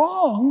were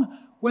wrong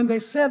when they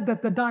said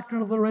that the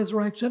doctrine of the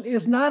resurrection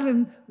is not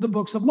in the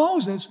books of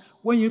Moses.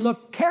 When you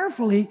look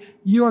carefully,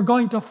 you are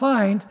going to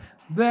find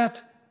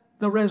that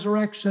the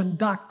resurrection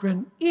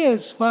doctrine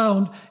is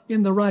found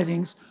in the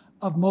writings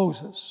of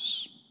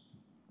Moses.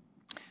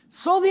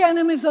 So the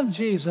enemies of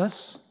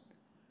Jesus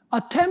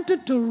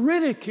attempted to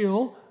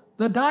ridicule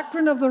the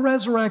doctrine of the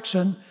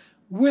resurrection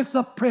with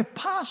the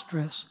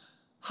preposterous,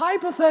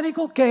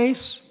 hypothetical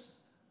case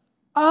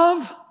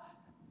of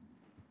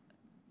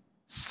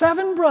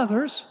 7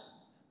 brothers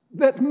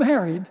that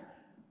married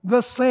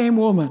the same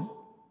woman.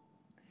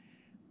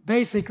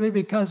 Basically,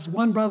 because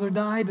one brother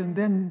died, and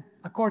then,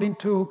 according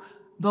to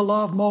the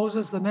law of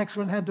Moses, the next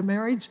one had to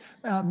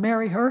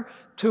marry her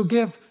to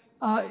give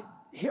her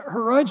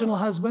original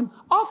husband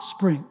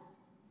offspring.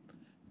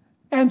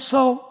 And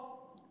so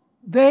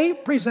they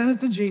presented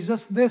to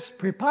Jesus this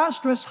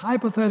preposterous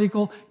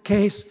hypothetical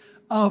case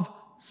of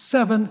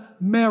 7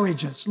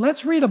 marriages.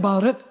 Let's read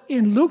about it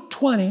in Luke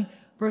 20,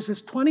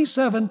 verses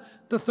 27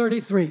 to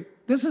 33.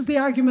 This is the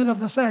argument of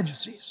the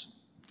Sadducees.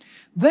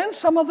 Then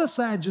some of the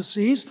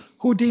Sadducees,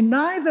 who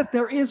deny that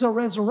there is a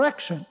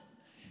resurrection,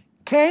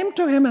 came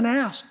to him and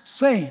asked,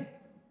 saying,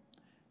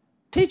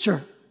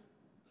 Teacher,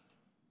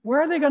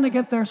 where are they going to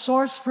get their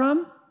source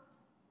from?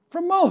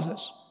 From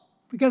Moses,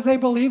 because they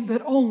believed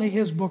that only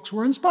his books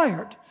were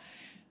inspired.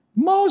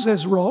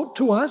 Moses wrote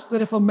to us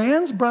that if a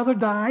man's brother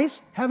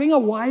dies, having a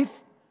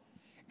wife,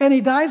 and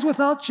he dies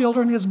without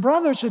children, his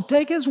brother should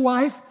take his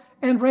wife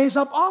and raise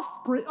up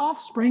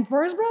offspring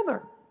for his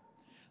brother.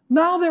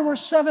 Now there were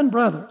 7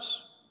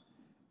 brothers,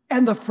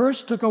 and the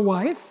first took a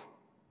wife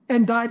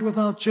and died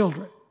without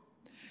children.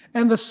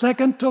 And the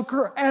second took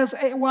her as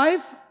a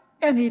wife,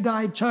 and he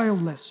died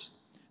childless.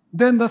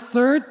 Then the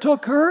third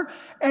took her,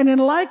 and in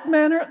like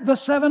manner the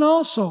 7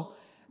 also.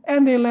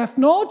 And they left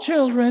no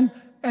children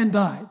and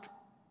died.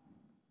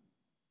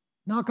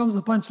 Now comes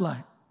the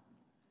punchline.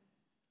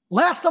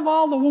 Last of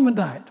all, the woman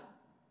died.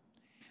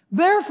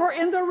 Therefore,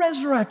 in the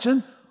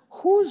resurrection,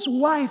 whose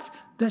wife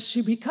does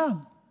she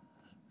become?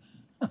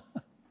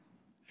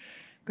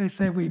 They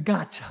say, we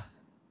gotcha.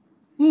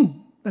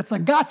 That's a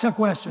gotcha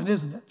question,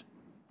 isn't it?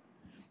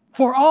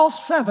 For all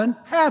 7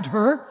 had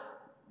her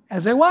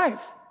as a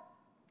wife.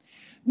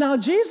 Now,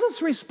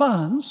 Jesus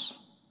responds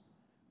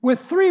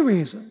with 3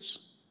 reasons.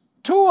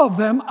 2 of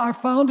them are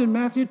found in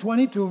Matthew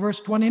 22,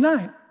 verse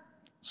 29.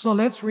 So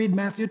let's read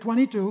Matthew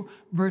 22,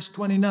 verse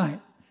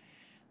 29.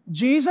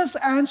 Jesus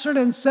answered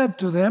and said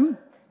to them,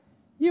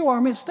 "You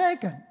are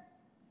mistaken."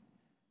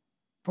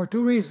 For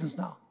two reasons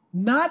now.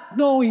 Not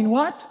knowing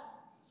what?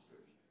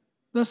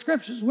 The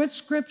Scriptures. Which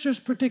Scriptures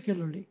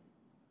particularly?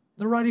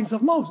 The writings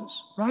of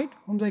Moses, right?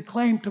 Whom they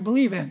claim to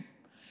believe in.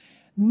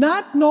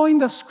 Not knowing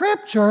the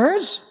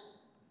Scriptures.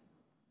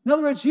 In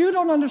other words, you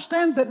don't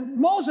understand that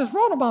Moses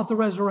wrote about the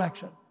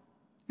resurrection.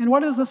 And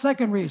what is the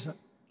second reason?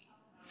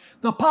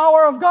 The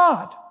power of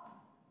God.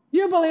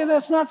 You believe that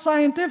it's not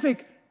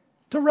scientific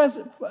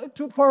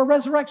for a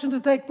resurrection to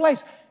take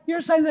place.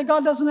 You're saying that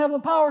God doesn't have the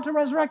power to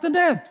resurrect the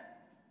dead.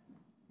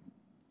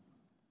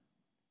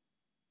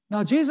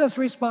 Now, Jesus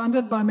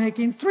responded by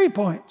making 3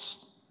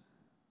 points.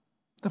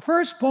 The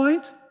first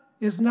point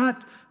is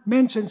not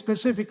mentioned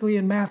specifically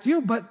in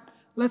Matthew, but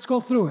let's go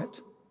through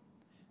it.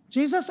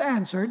 Jesus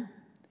answered,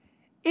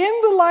 "In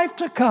the life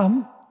to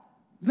come,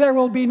 there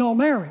will be no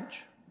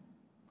marriage,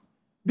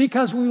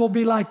 because we will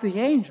be like the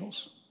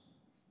angels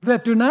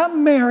that do not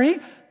marry,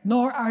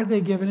 nor are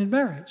they given in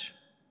marriage."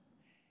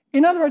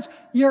 In other words,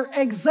 your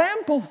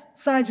example,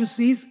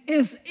 Sadducees,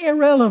 is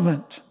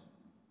irrelevant,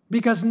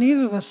 because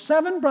neither the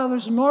 7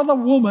 brothers nor the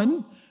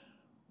woman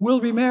will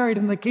be married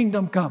in the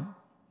kingdom come.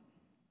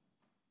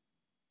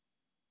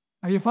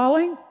 Are you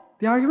following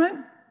the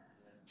argument?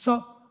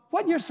 So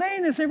what you're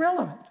saying is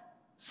irrelevant.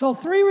 So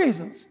 3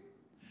 reasons.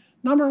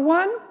 Number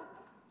 1,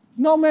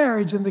 no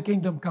marriage in the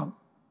kingdom come.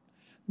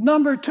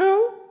 Number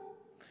 2,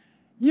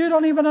 you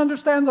don't even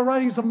understand the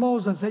writings of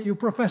Moses that you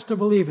profess to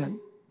believe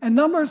in. And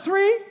number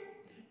 3,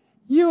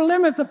 you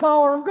limit the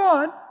power of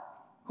God,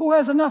 who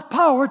has enough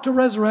power to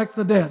resurrect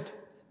the dead.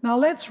 Now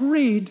let's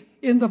read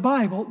in the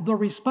Bible the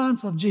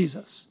response of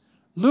Jesus.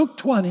 Luke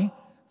 20,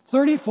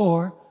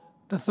 34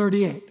 to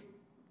 38.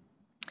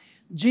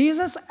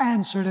 Jesus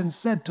answered and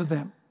said to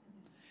them,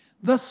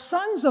 "The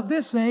sons of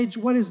this age,"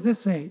 what is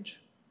this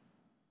age?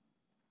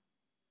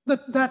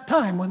 That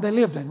time when they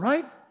lived in,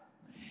 right?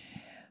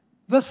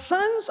 "The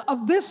sons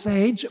of this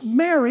age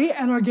marry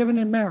and are given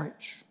in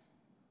marriage."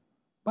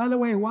 By the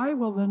way, why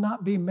will there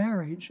not be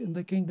marriage in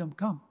the kingdom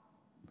come?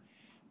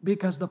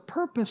 Because the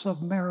purpose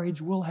of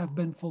marriage will have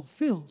been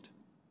fulfilled.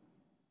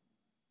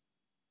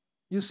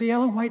 You see,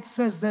 Ellen White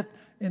says that,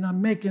 and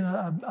I'm making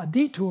a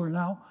detour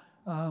now,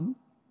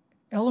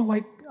 Ellen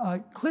White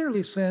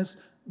clearly says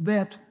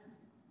that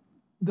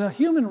the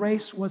human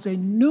race was a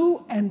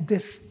new and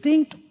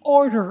distinct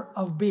order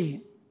of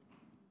being.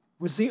 It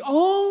was the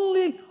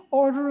only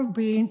order of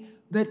being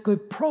that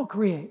could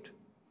procreate.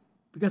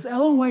 Because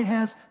Ellen White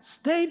has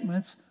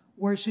statements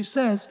where she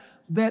says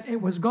that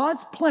it was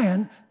God's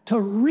plan to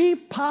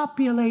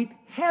repopulate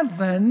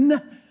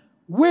heaven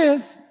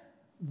with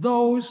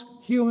those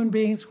human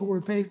beings who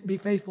would be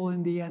faithful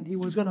in the end. He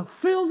was going to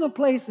fill the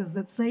places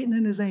that Satan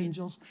and his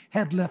angels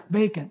had left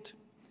vacant.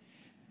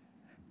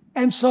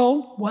 And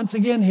so, once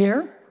again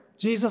here,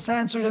 Jesus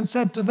answered and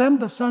said to them,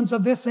 "The sons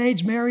of this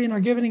age marry and are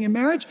given in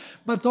marriage,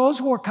 but those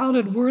who are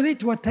counted worthy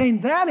to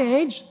attain that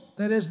age,"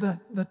 that is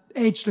the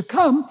age to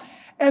come,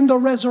 "and the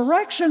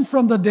resurrection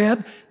from the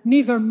dead,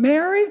 neither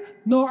marry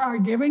nor are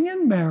given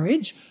in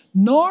marriage,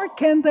 nor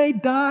can they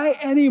die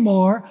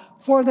anymore,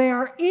 for they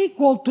are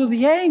equal to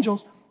the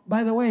angels."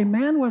 By the way,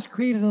 man was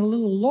created a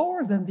little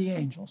lower than the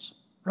angels,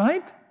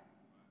 right?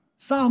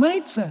 Psalm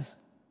 8 says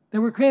they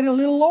were created a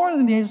little lower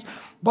than the angels.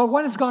 But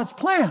what is God's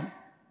plan?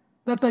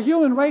 That the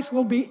human race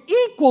will be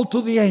equal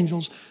to the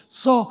angels.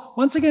 So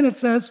once again it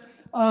says,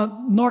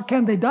 nor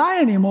can they die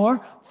anymore,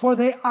 for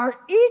they are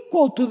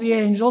equal to the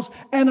angels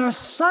and are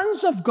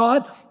sons of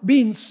God,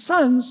 being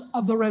sons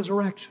of the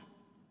resurrection.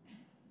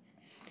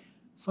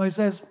 So he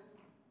says,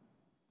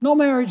 no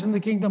marriage in the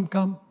kingdom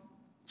come,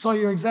 so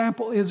your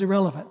example is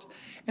irrelevant.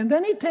 And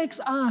then he takes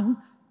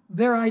on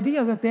their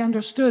idea that they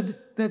understood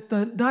that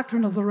the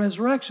doctrine of the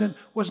resurrection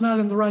was not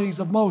in the writings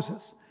of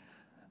Moses.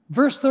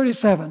 Verse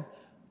 37,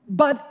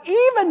 "But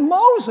even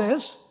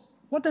Moses,"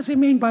 what does he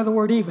mean by the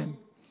word even?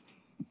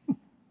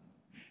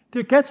 Do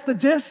you catch the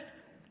gist?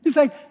 He's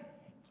saying,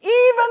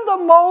 even the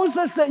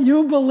Moses that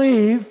you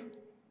believe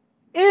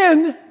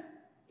in,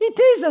 he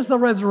teaches the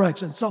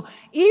resurrection. So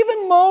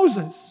even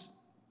Moses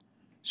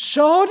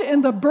showed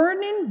in the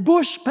burning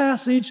bush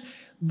passage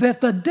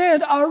that the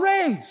dead are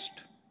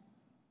raised.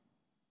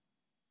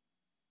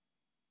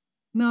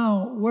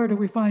 Now, where do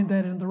we find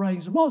that in the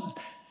writings of Moses?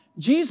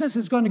 Jesus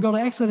is going to go to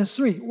Exodus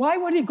 3. Why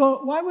would he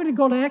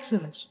go to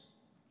Exodus?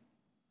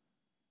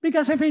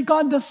 Because if he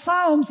got the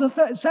Psalms,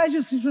 the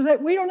Sadducees would say,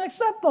 we don't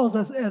accept those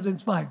as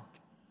inspired.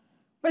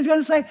 But he's going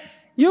to say,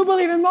 you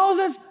believe in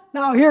Moses?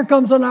 Now here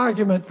comes an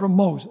argument from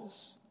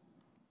Moses.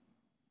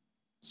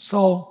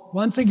 So,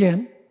 once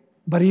again,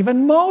 but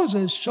even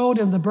Moses showed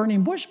in the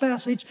burning bush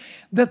passage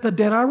that the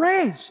dead are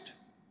raised.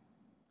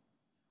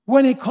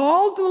 When he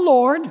called the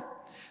Lord,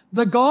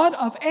 the God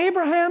of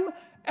Abraham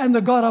and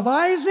the God of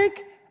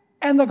Isaac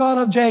and the God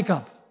of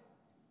Jacob.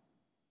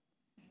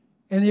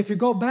 And if you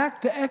go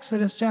back to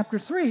Exodus chapter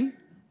 3,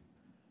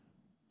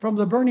 from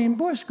the burning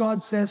bush,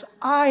 God says,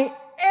 I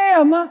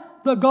am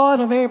the God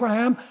of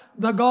Abraham,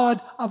 the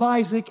God of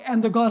Isaac,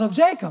 and the God of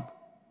Jacob.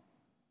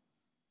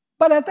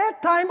 But at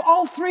that time,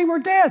 all three were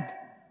dead.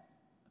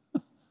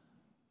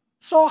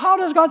 So how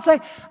does God say,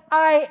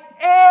 I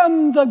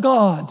am the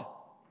God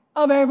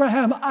of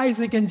Abraham,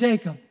 Isaac, and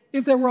Jacob?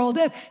 If they were all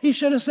dead, he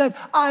should have said,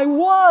 I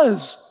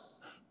was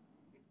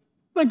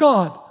the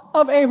God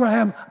of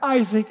Abraham,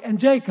 Isaac, and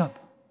Jacob.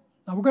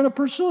 Now we're going to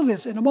pursue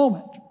this in a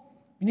moment.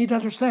 You need to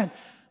understand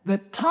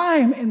that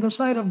time in the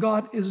sight of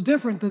God is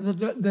different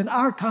than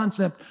our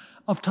concept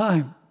of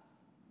time.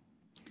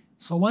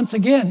 So once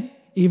again,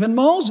 even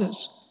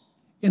Moses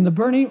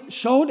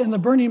showed in the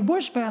burning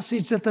bush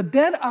passage that the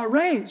dead are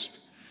raised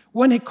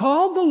when he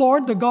called the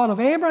Lord the God of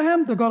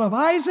Abraham, the God of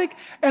Isaac,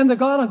 and the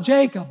God of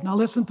Jacob. Now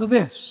listen to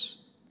this.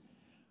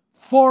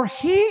 For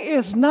he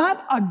is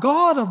not a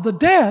God of the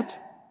dead,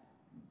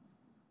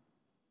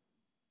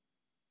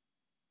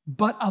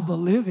 but of the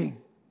living.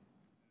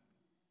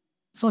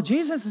 So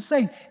Jesus is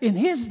saying, in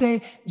his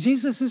day,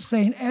 Jesus is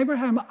saying,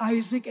 Abraham,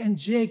 Isaac, and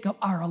Jacob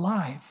are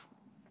alive.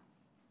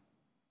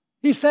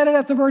 He said it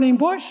at the burning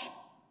bush,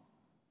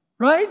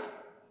 right?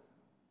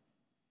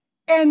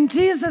 And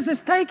Jesus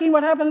is taking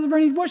what happened at the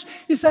burning bush.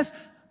 He says,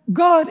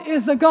 God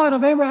is the God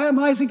of Abraham,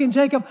 Isaac, and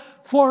Jacob.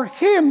 For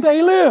him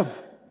they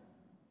live.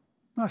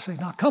 I say,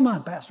 now come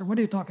on, Pastor, what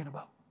are you talking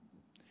about?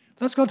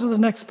 Let's go to the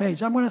next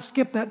page. I'm going to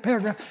skip that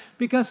paragraph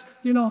because,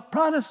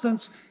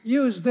 Protestants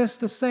use this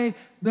to say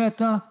that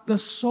the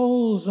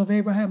souls of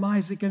Abraham,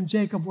 Isaac, and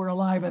Jacob were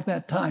alive at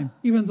that time,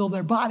 even though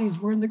their bodies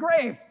were in the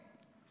grave.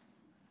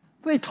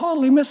 They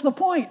totally missed the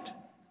point.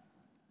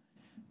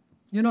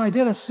 I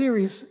did a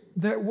series.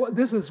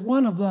 This is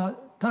one of the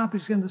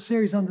topics in the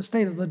series on the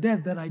state of the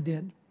dead that I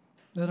did,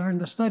 that are in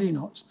the study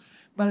notes.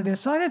 But I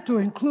decided to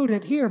include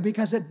it here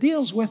because it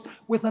deals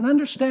with an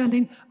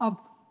understanding of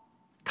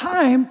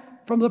time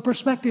from the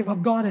perspective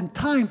of God and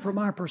time from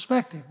our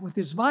perspective, which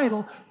is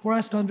vital for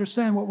us to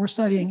understand what we're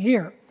studying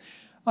here.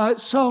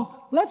 So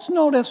let's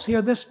notice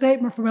here this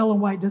statement from Ellen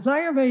White,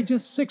 Desire of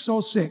Ages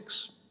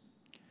 606.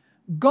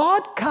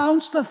 God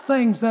counts the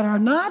things that are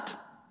not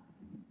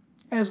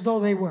as though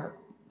they were.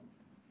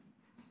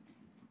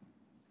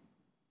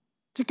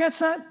 Did you catch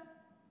that?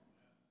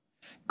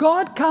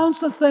 God counts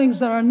the things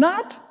that are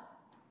not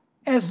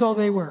as though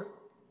they were.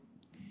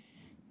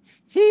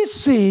 He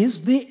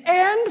sees the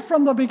end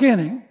from the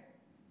beginning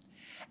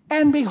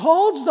and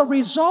beholds the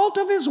result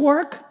of his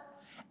work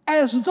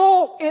as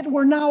though it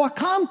were now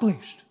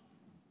accomplished.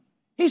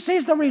 He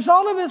sees the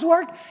result of his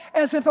work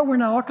as if it were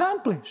now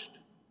accomplished.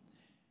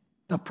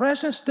 The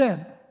precious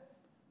dead,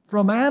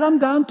 from Adam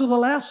down to the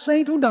last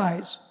saint who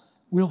dies,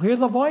 will hear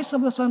the voice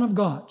of the Son of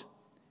God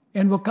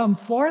and will come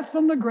forth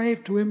from the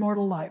grave to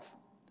immortal life.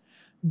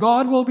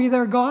 God will be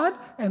their God,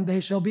 and they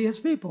shall be his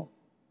people.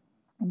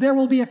 There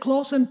will be a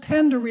close and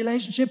tender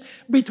relationship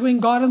between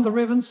God and the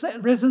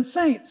risen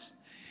saints.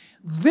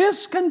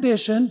 This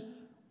condition,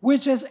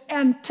 which is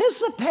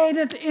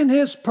anticipated in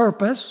his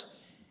purpose,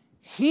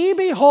 he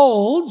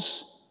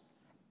beholds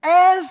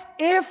as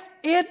if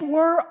it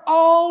were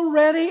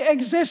already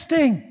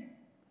existing.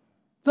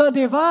 The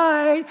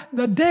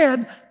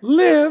dead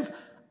live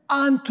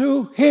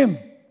unto him.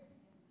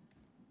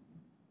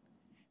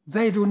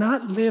 They do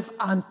not live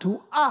unto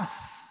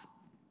us.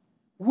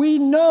 We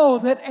know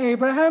that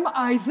Abraham,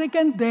 Isaac,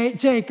 and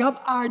Jacob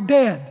are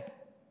dead.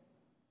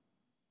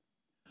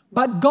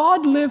 But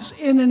God lives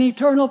in an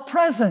eternal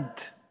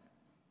present.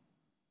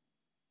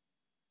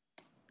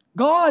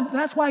 God,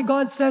 that's why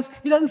God says,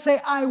 he doesn't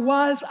say, I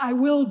was, I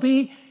will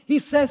be. He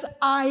says,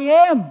 I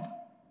am.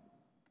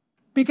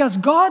 Because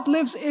God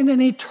lives in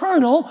an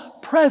eternal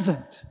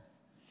present.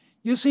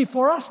 You see,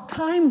 for us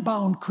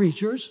time-bound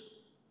creatures,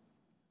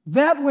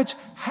 that which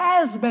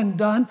has been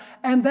done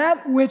and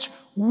that which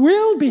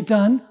will be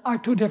done are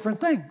two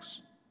different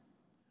things.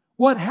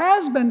 What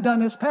has been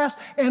done is past,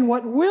 and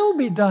what will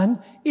be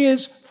done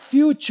is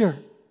future.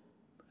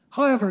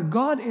 However,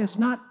 God is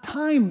not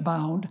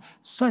time-bound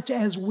such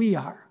as we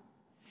are.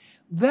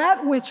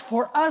 That which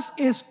for us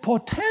is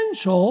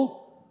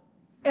potential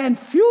and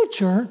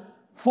future,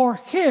 for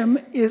him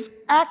is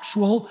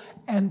actual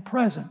and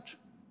present.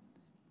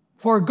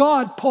 For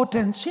God,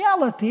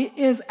 potentiality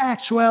is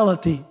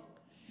actuality.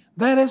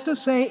 That is to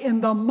say,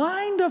 in the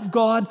mind of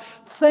God,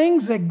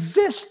 things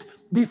exist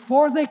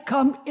before they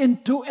come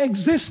into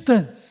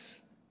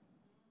existence.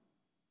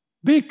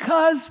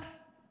 Because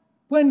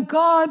when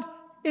God,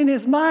 in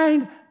his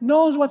mind,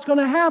 knows what's going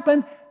to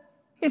happen,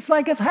 it's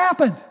like it's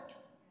happened.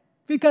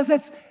 Because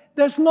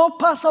there's no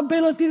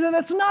possibility that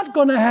it's not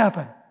going to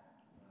happen.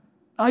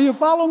 Are you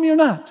following me or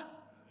not?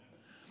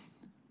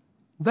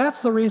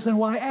 That's the reason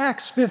why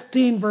Acts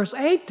 15, verse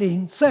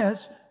 18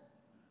 says,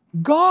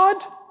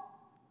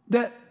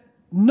 that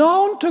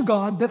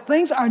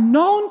things are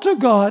known to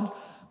God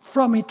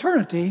from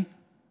eternity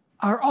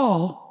are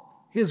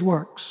all his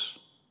works.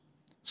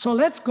 So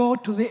let's go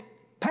to the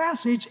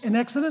passage in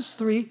Exodus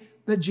 3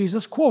 that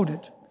Jesus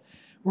quoted.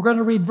 We're going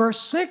to read verse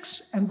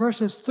 6 and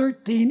verses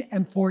 13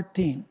 and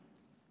 14.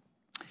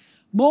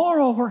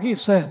 Moreover, he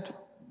said,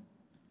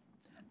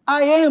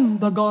 I am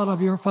the God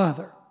of your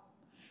father,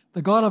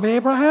 the God of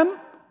Abraham,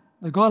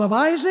 the God of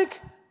Isaac,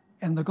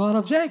 and the God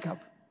of Jacob.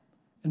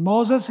 And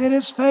Moses hid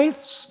his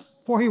face,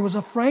 for he was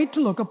afraid to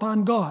look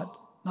upon God.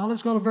 Now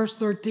let's go to verse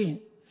 13.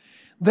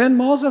 Then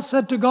Moses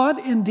said to God,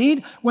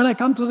 indeed, when I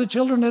come to the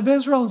children of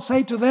Israel and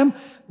say to them,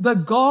 the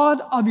God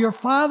of your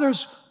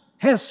fathers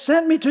has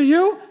sent me to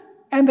you,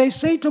 and they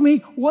say to me,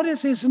 what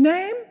is his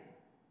name?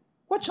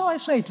 What shall I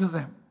say to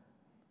them?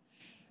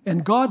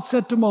 And God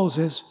said to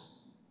Moses,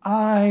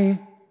 I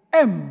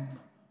am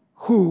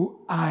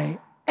who I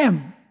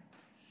am.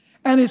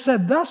 And he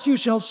said, thus you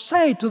shall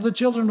say to the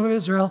children of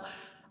Israel,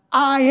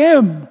 I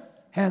am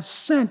has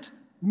sent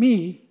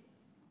me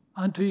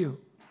unto you.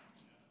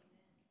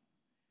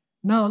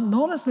 Now,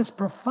 notice this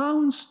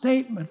profound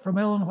statement from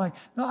Ellen White.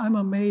 Now, I'm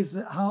amazed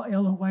at how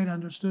Ellen White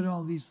understood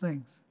all these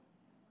things.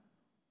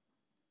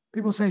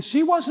 People say,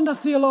 she wasn't a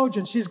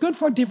theologian. She's good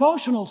for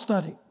devotional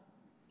study,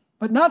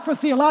 but not for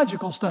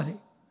theological study.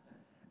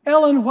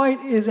 Ellen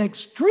White is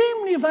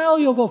extremely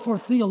valuable for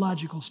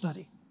theological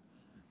study.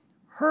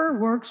 Her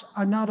works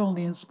are not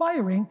only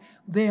inspiring,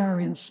 they are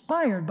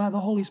inspired by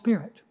the Holy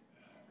Spirit.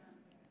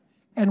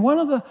 And one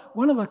of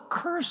the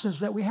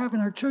curses that we have in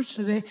our church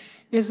today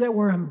is that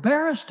we're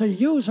embarrassed to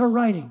use her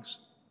writings.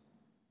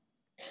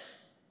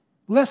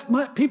 Lest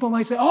people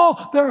might say,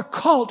 oh, they're a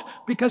cult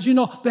because,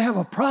 they have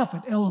a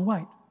prophet, Ellen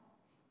White.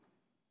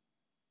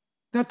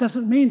 That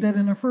doesn't mean that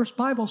in our first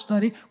Bible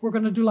study, we're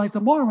going to do like the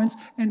Mormons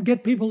and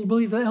get people to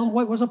believe that Ellen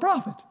White was a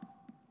prophet.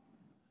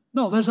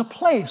 No, there's a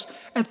place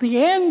at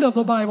the end of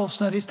the Bible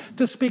studies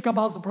to speak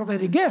about the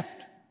prophetic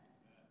gift.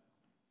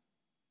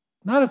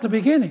 Not at the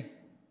beginning.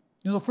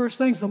 The first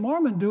things the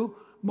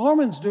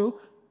Mormons do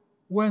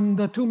when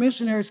the two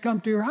missionaries come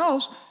to your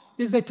house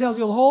is they tell you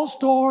the whole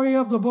story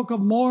of the Book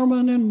of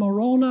Mormon and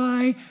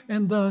Moroni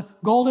and the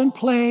golden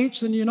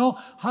plates and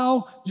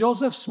how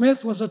Joseph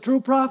Smith was a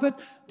true prophet.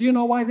 Do you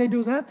know why they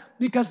do that?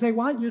 Because they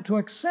want you to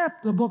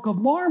accept the Book of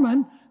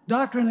Mormon,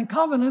 Doctrine and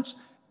Covenants,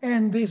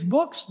 and these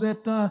books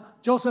that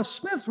Joseph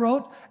Smith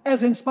wrote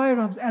as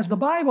inspired as the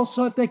Bible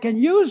so that they can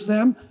use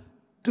them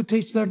to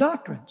teach their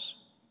doctrines.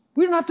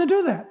 We don't have to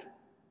do that.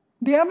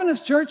 The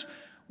Adventist Church,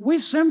 we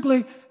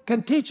simply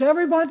can teach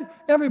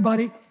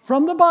everybody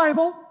from the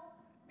Bible,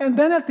 and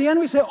then at the end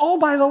we say, oh,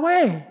 by the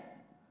way,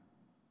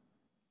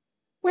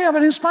 we have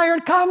an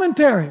inspired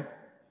commentary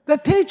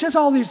that teaches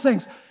all these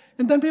things.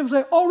 And then people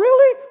say, oh,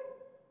 really?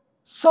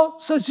 So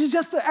she's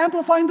just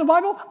amplifying the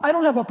Bible? I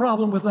don't have a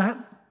problem with that.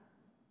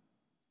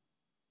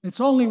 It's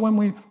only when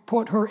we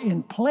put her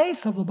in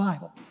place of the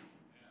Bible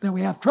that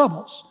we have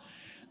troubles.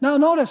 Now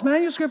notice,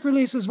 Manuscript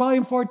Releases,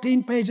 Volume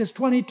 14, pages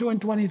 22 and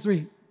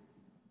 23.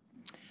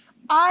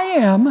 I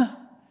am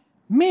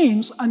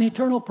means an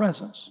eternal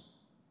presence.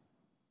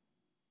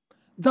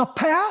 The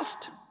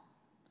past,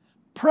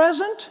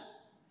 present,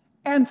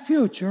 and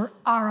future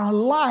are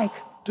alike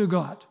to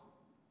God.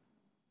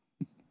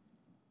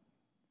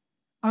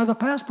 Are the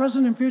past,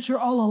 present, and future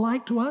all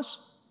alike to us?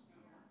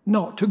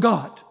 No, to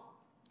God.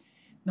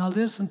 Now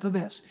listen to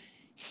this.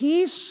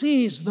 He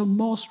sees the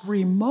most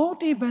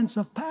remote events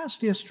of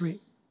past history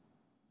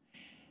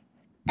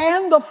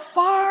and the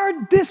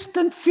far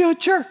distant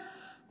future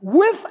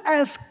with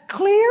as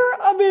clear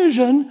a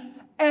vision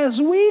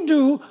as we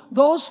do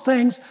those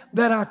things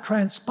that are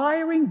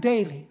transpiring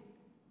daily.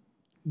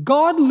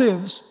 God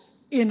lives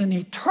in an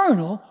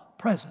eternal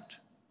present.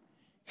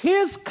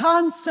 His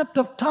concept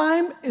of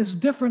time is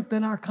different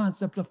than our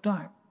concept of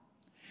time.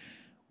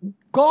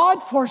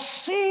 God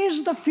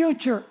foresees the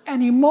future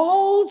and He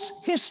molds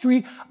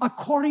history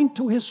according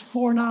to His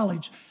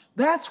foreknowledge.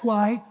 That's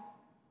why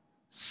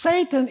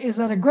Satan is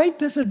at a great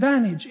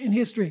disadvantage in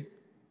history.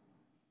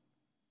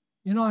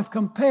 I've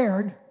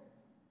compared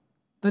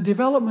the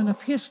development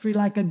of history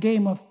like a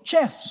game of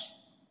chess.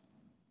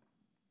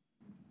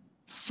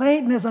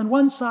 Satan is on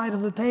one side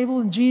of the table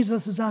and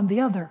Jesus is on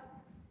the other.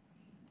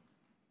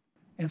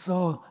 And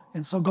so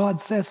God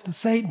says to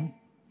Satan,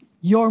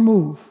 your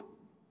move.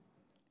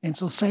 And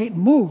so Satan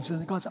moves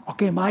and God says,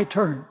 okay, my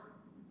turn.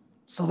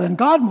 So then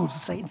God moves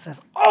and Satan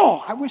says,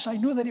 oh, I wish I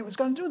knew that he was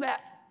going to do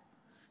that.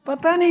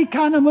 But then he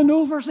kind of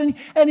maneuvers and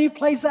he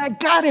plays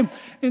that, got him.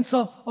 And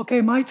so,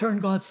 okay, my turn,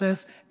 God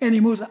says, and he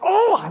moves,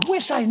 oh, I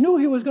wish I knew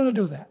he was going to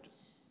do that.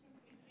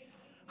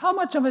 How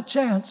much of a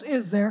chance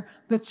is there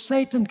that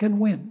Satan can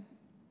win?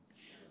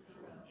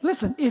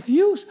 Listen, if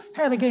you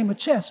had a game of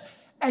chess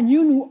and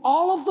you knew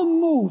all of the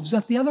moves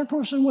that the other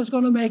person was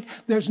going to make,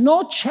 there's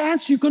no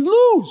chance you could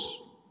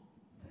lose.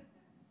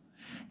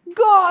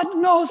 God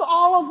knows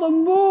all of the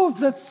moves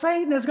that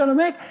Satan is going to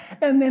make,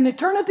 and in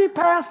eternity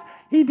past,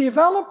 He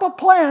developed a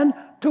plan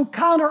to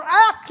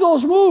counteract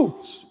those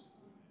moves.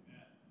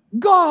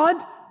 God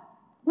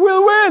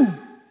will win.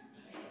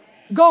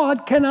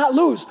 God cannot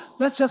lose.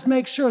 Let's just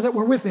make sure that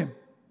we're with Him.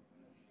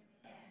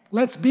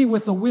 Let's be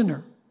with the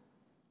winner,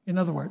 in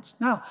other words.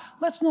 Now,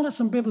 let's notice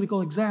some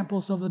biblical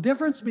examples of the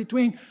difference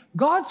between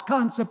God's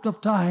concept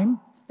of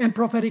time and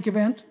prophetic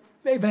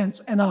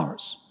events and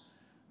ours.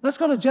 Let's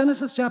go to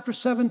Genesis chapter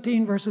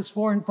 17, verses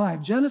 4 and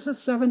 5.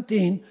 Genesis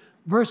 17,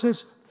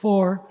 verses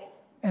 4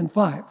 and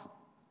 5.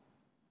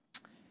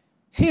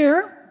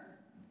 Here,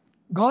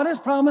 God is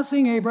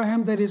promising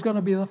Abraham that he's going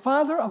to be the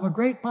father of a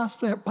great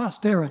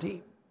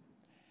posterity.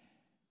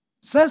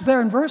 It says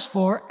there in verse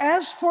 4,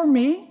 as for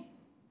me,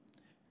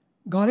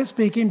 God is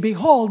speaking,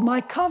 behold,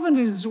 my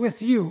covenant is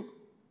with you,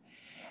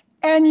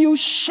 and you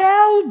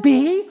shall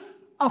be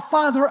a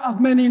father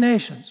of many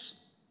nations.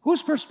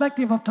 Whose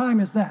perspective of time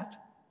is that?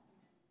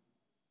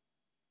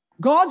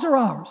 God's or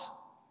ours?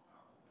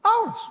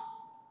 Ours.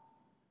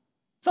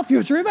 It's a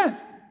future event.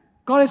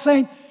 God is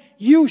saying,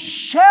 you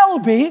shall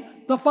be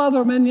the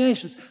father of many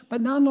nations.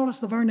 But now notice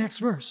the very next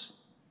verse.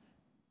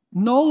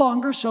 No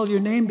longer shall your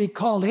name be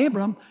called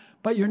Abram,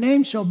 but your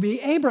name shall be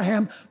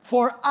Abraham,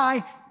 for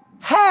I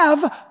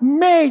have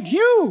made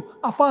you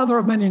a father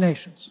of many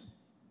nations.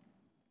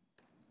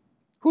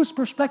 Whose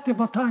perspective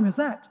of time is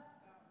that?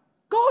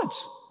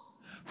 God's.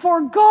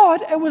 For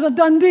God, it was a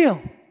done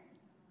deal.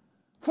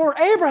 For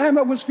Abraham,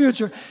 it was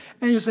future.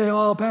 And you say,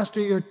 oh,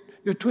 Pastor,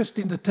 you're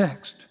twisting the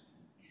text.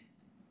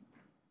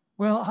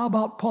 Well, how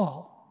about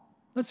Paul?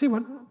 Let's see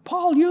what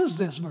Paul used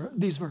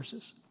these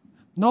verses.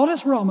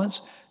 Notice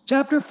Romans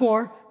chapter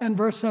 4 and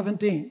verse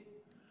 17.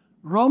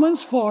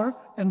 Romans 4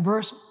 and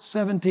verse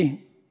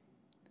 17.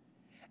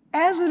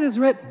 As it is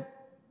written,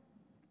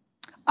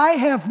 I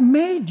have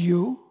made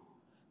you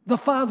the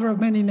father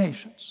of many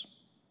nations.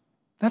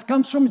 That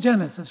comes from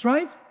Genesis,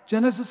 right?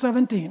 Genesis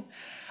 17.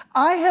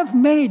 I have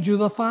made you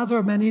the father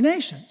of many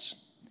nations.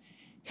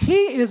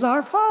 He is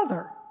our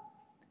father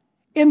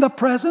in the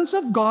presence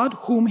of God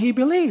whom he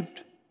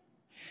believed.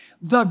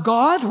 The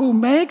God who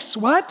makes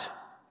what?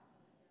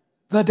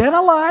 The dead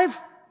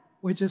alive,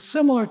 which is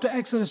similar to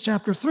Exodus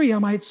chapter 3, I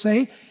might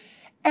say,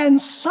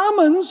 and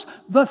summons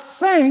the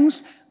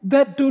things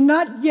that do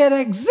not yet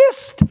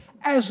exist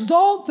as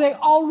though they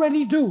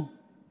already do.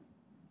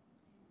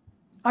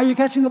 Are you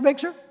catching the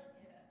picture?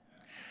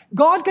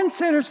 God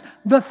considers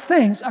the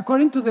things,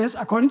 according to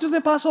the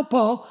Apostle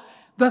Paul,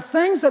 the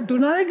things that do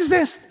not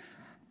exist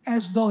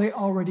as though they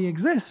already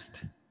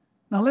exist.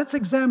 Now let's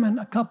examine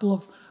a couple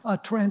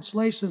of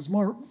translations,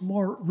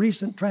 more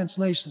recent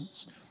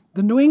translations.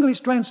 The New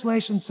English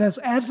Translation says,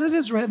 as it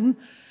is written,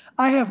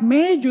 I have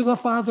made you the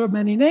father of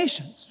many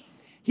nations.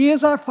 He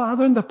is our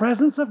father in the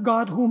presence of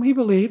God whom he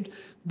believed,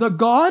 the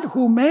God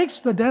who makes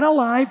the dead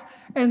alive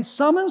and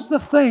summons the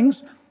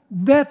things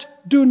that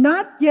do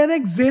not yet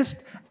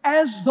exist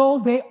as though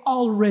they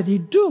already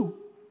do.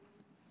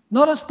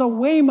 Notice the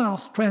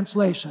Weymouth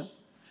translation.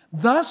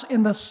 Thus,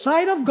 in the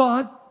sight of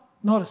God,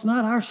 notice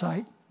not our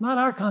sight, not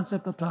our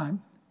concept of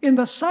time, in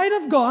the sight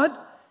of God,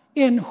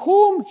 in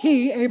whom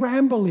he,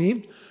 Abraham,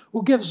 believed,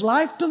 who gives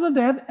life to the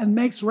dead and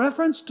makes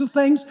reference to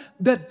things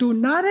that do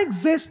not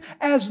exist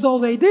as though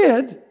they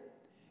did,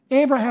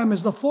 Abraham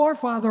is the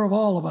forefather of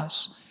all of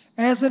us.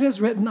 As it is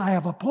written, I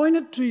have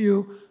appointed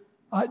you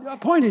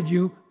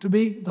to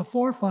be the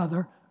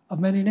forefather of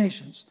many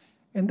nations.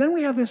 And then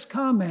we have this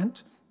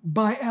comment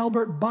by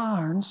Albert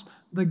Barnes,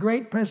 the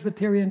great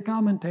Presbyterian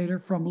commentator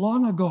from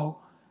long ago,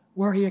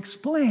 where he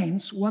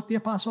explains what the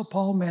Apostle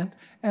Paul meant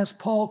as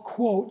Paul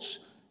quotes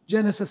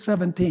Genesis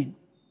 17.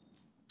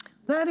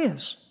 That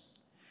is,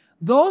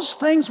 those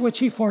things which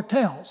he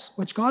foretells,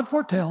 which God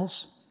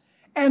foretells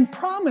and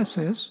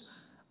promises,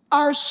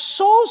 are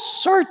so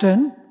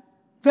certain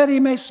that he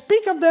may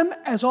speak of them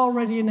as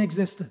already in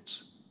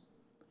existence.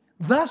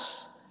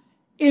 Thus,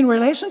 in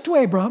relation to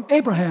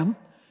Abraham,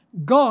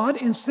 God,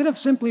 instead of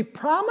simply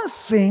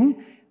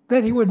promising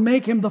that he would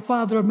make him the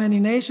father of many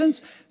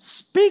nations,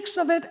 speaks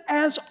of it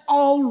as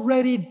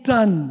already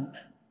done.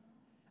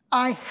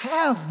 I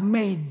have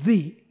made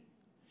thee.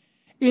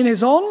 In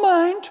his own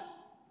mind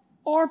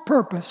or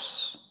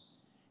purpose,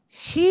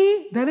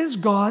 he, that is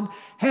God,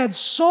 had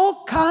so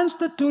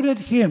constituted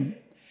him,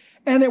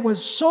 and it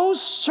was so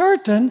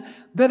certain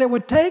that it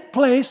would take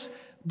place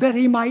that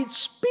he might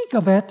speak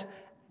of it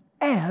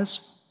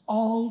as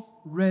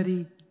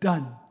already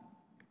done.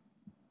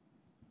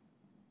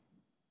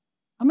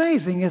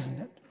 Amazing, isn't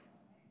it?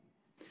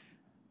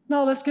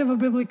 Now let's give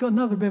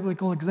another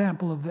biblical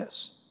example of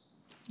this.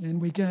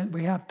 And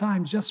we have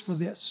time just for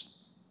this.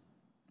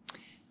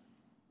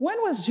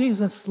 When was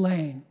Jesus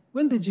slain?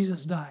 When did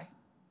Jesus die?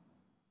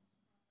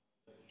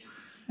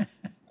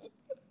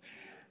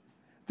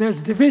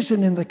 There's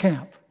division in the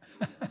camp.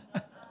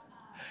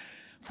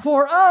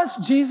 For us,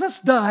 Jesus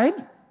died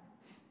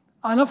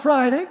on a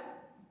Friday,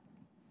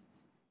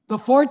 the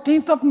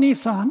 14th of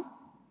Nisan,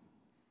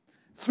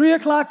 3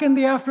 o'clock in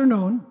the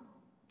afternoon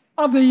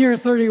of the year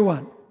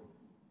 31.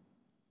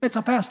 It's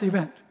a past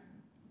event,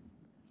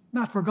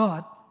 not for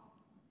God.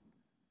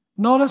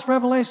 Notice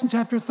Revelation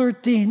chapter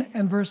 13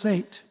 and verse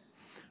 8.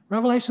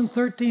 Revelation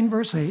 13,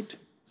 verse 8,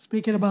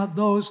 speaking about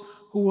those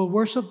who will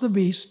worship the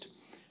beast.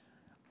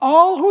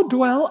 All who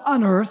dwell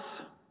on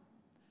earth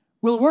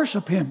will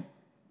worship him,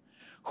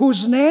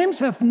 whose names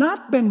have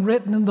not been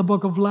written in the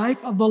book of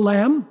life of the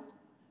Lamb,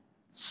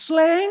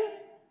 slain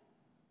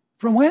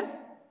from when?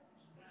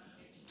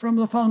 From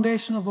the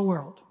foundation of the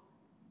world.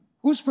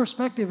 Whose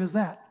perspective is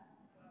that?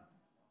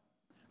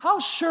 How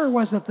sure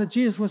was it that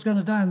Jesus was going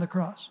to die on the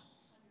cross?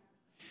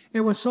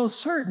 It was so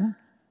certain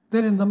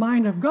that in the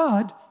mind of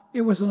God,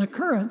 it was an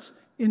occurrence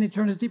in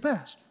eternity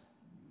past.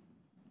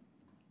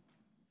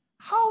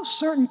 How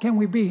certain can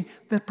we be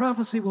that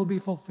prophecy will be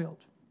fulfilled?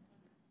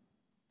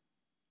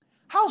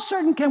 How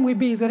certain can we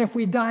be that if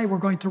we die, we're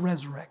going to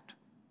resurrect?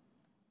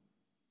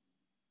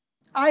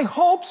 I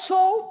hope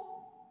so.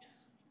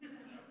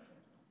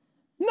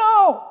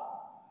 No.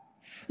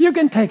 You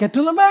can take it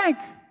to the bank.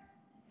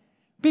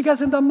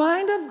 Because in the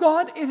mind of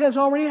God, it has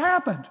already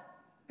happened.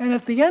 And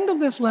at the end of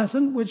this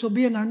lesson, which will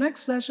be in our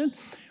next session,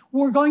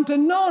 we're going to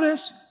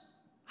notice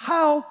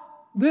how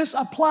this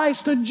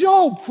applies to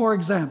Job, for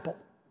example.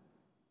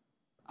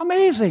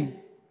 Amazing.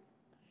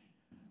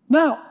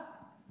 Now,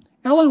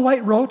 Ellen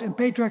White wrote in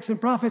Patriarchs and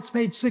Prophets,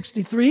 page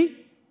 63,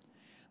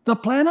 the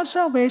plan of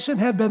salvation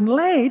had been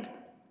laid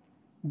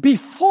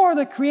before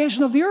the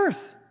creation of the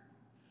earth.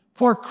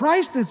 For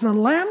Christ is the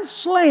Lamb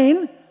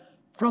slain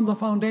from the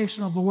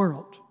foundation of the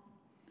world.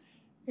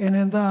 And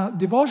in the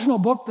devotional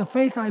book, The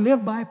Faith I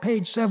Live By,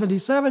 page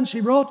 77, she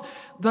wrote,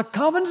 the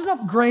covenant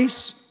of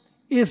grace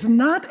is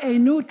not a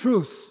new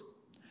truth,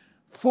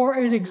 for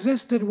it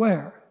existed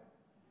where?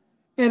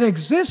 It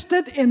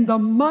existed in the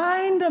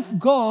mind of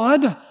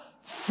God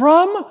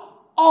from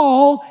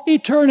all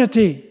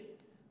eternity.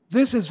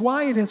 This is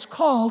why it is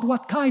called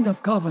what kind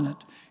of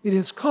covenant? It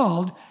is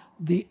called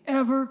the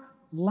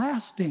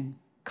everlasting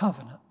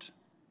covenant.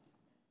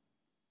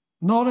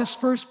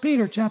 Notice 1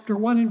 Peter chapter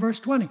 1 and verse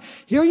 20.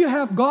 Here you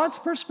have God's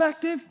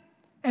perspective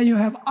and you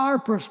have our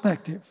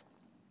perspective.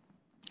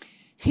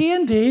 He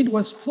indeed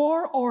was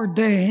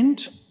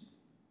foreordained.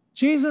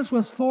 Jesus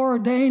was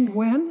foreordained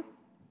when?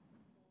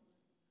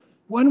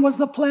 When was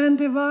the plan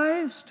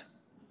devised?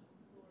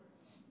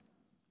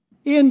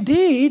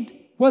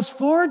 Indeed was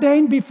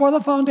foreordained before the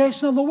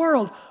foundation of the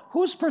world.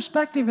 Whose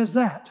perspective is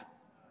that?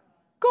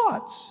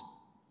 God's.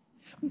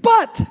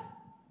 But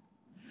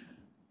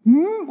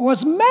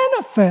was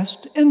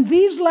manifest in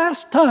these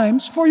last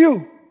times for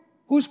you.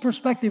 Whose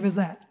perspective is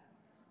that?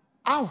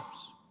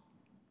 Ours.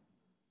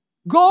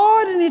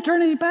 God in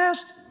eternity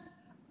past,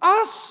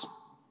 us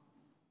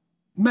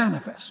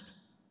manifest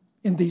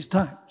in these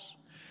times.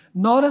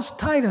 Notice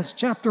Titus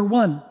chapter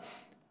 1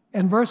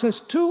 and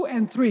verses 2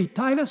 and 3.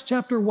 Titus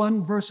chapter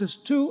 1 verses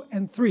 2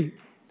 and 3.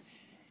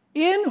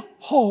 In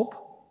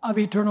hope of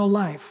eternal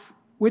life,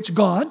 which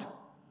God,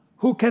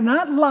 who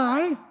cannot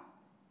lie,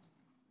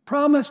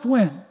 promised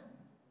when?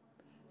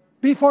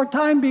 Before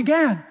time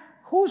began.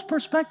 Whose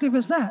perspective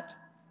is that?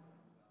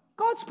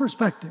 God's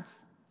perspective.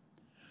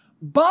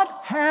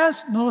 But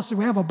has, notice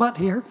we have a but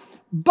here,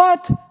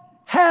 but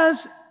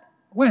has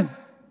when?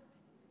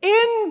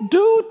 In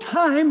due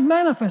time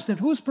manifested.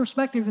 Whose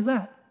perspective is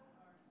that?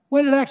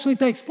 When it actually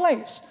takes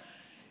place.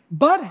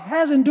 But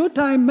has in due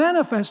time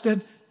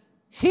manifested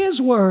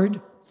His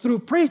word through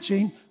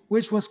preaching,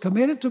 which was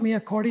committed to me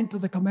according to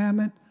the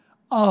commandment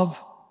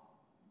of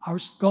our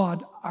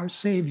God, our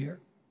Savior.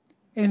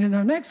 And in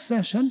our next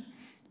session,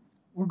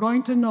 we're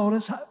going to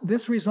notice how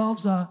this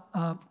resolves an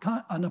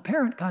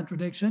apparent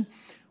contradiction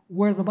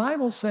where the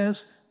Bible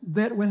says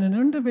that when an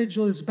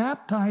individual is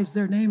baptized,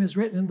 their name is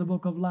written in the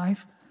book of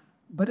life.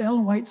 But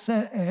Ellen White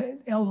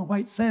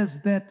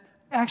says that,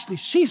 actually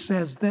she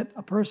says that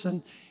a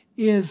person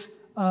is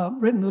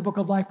written in the book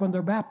of life when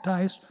they're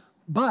baptized,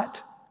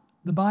 but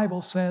the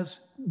Bible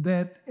says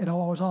that it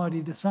was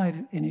already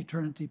decided in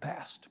eternity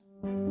past.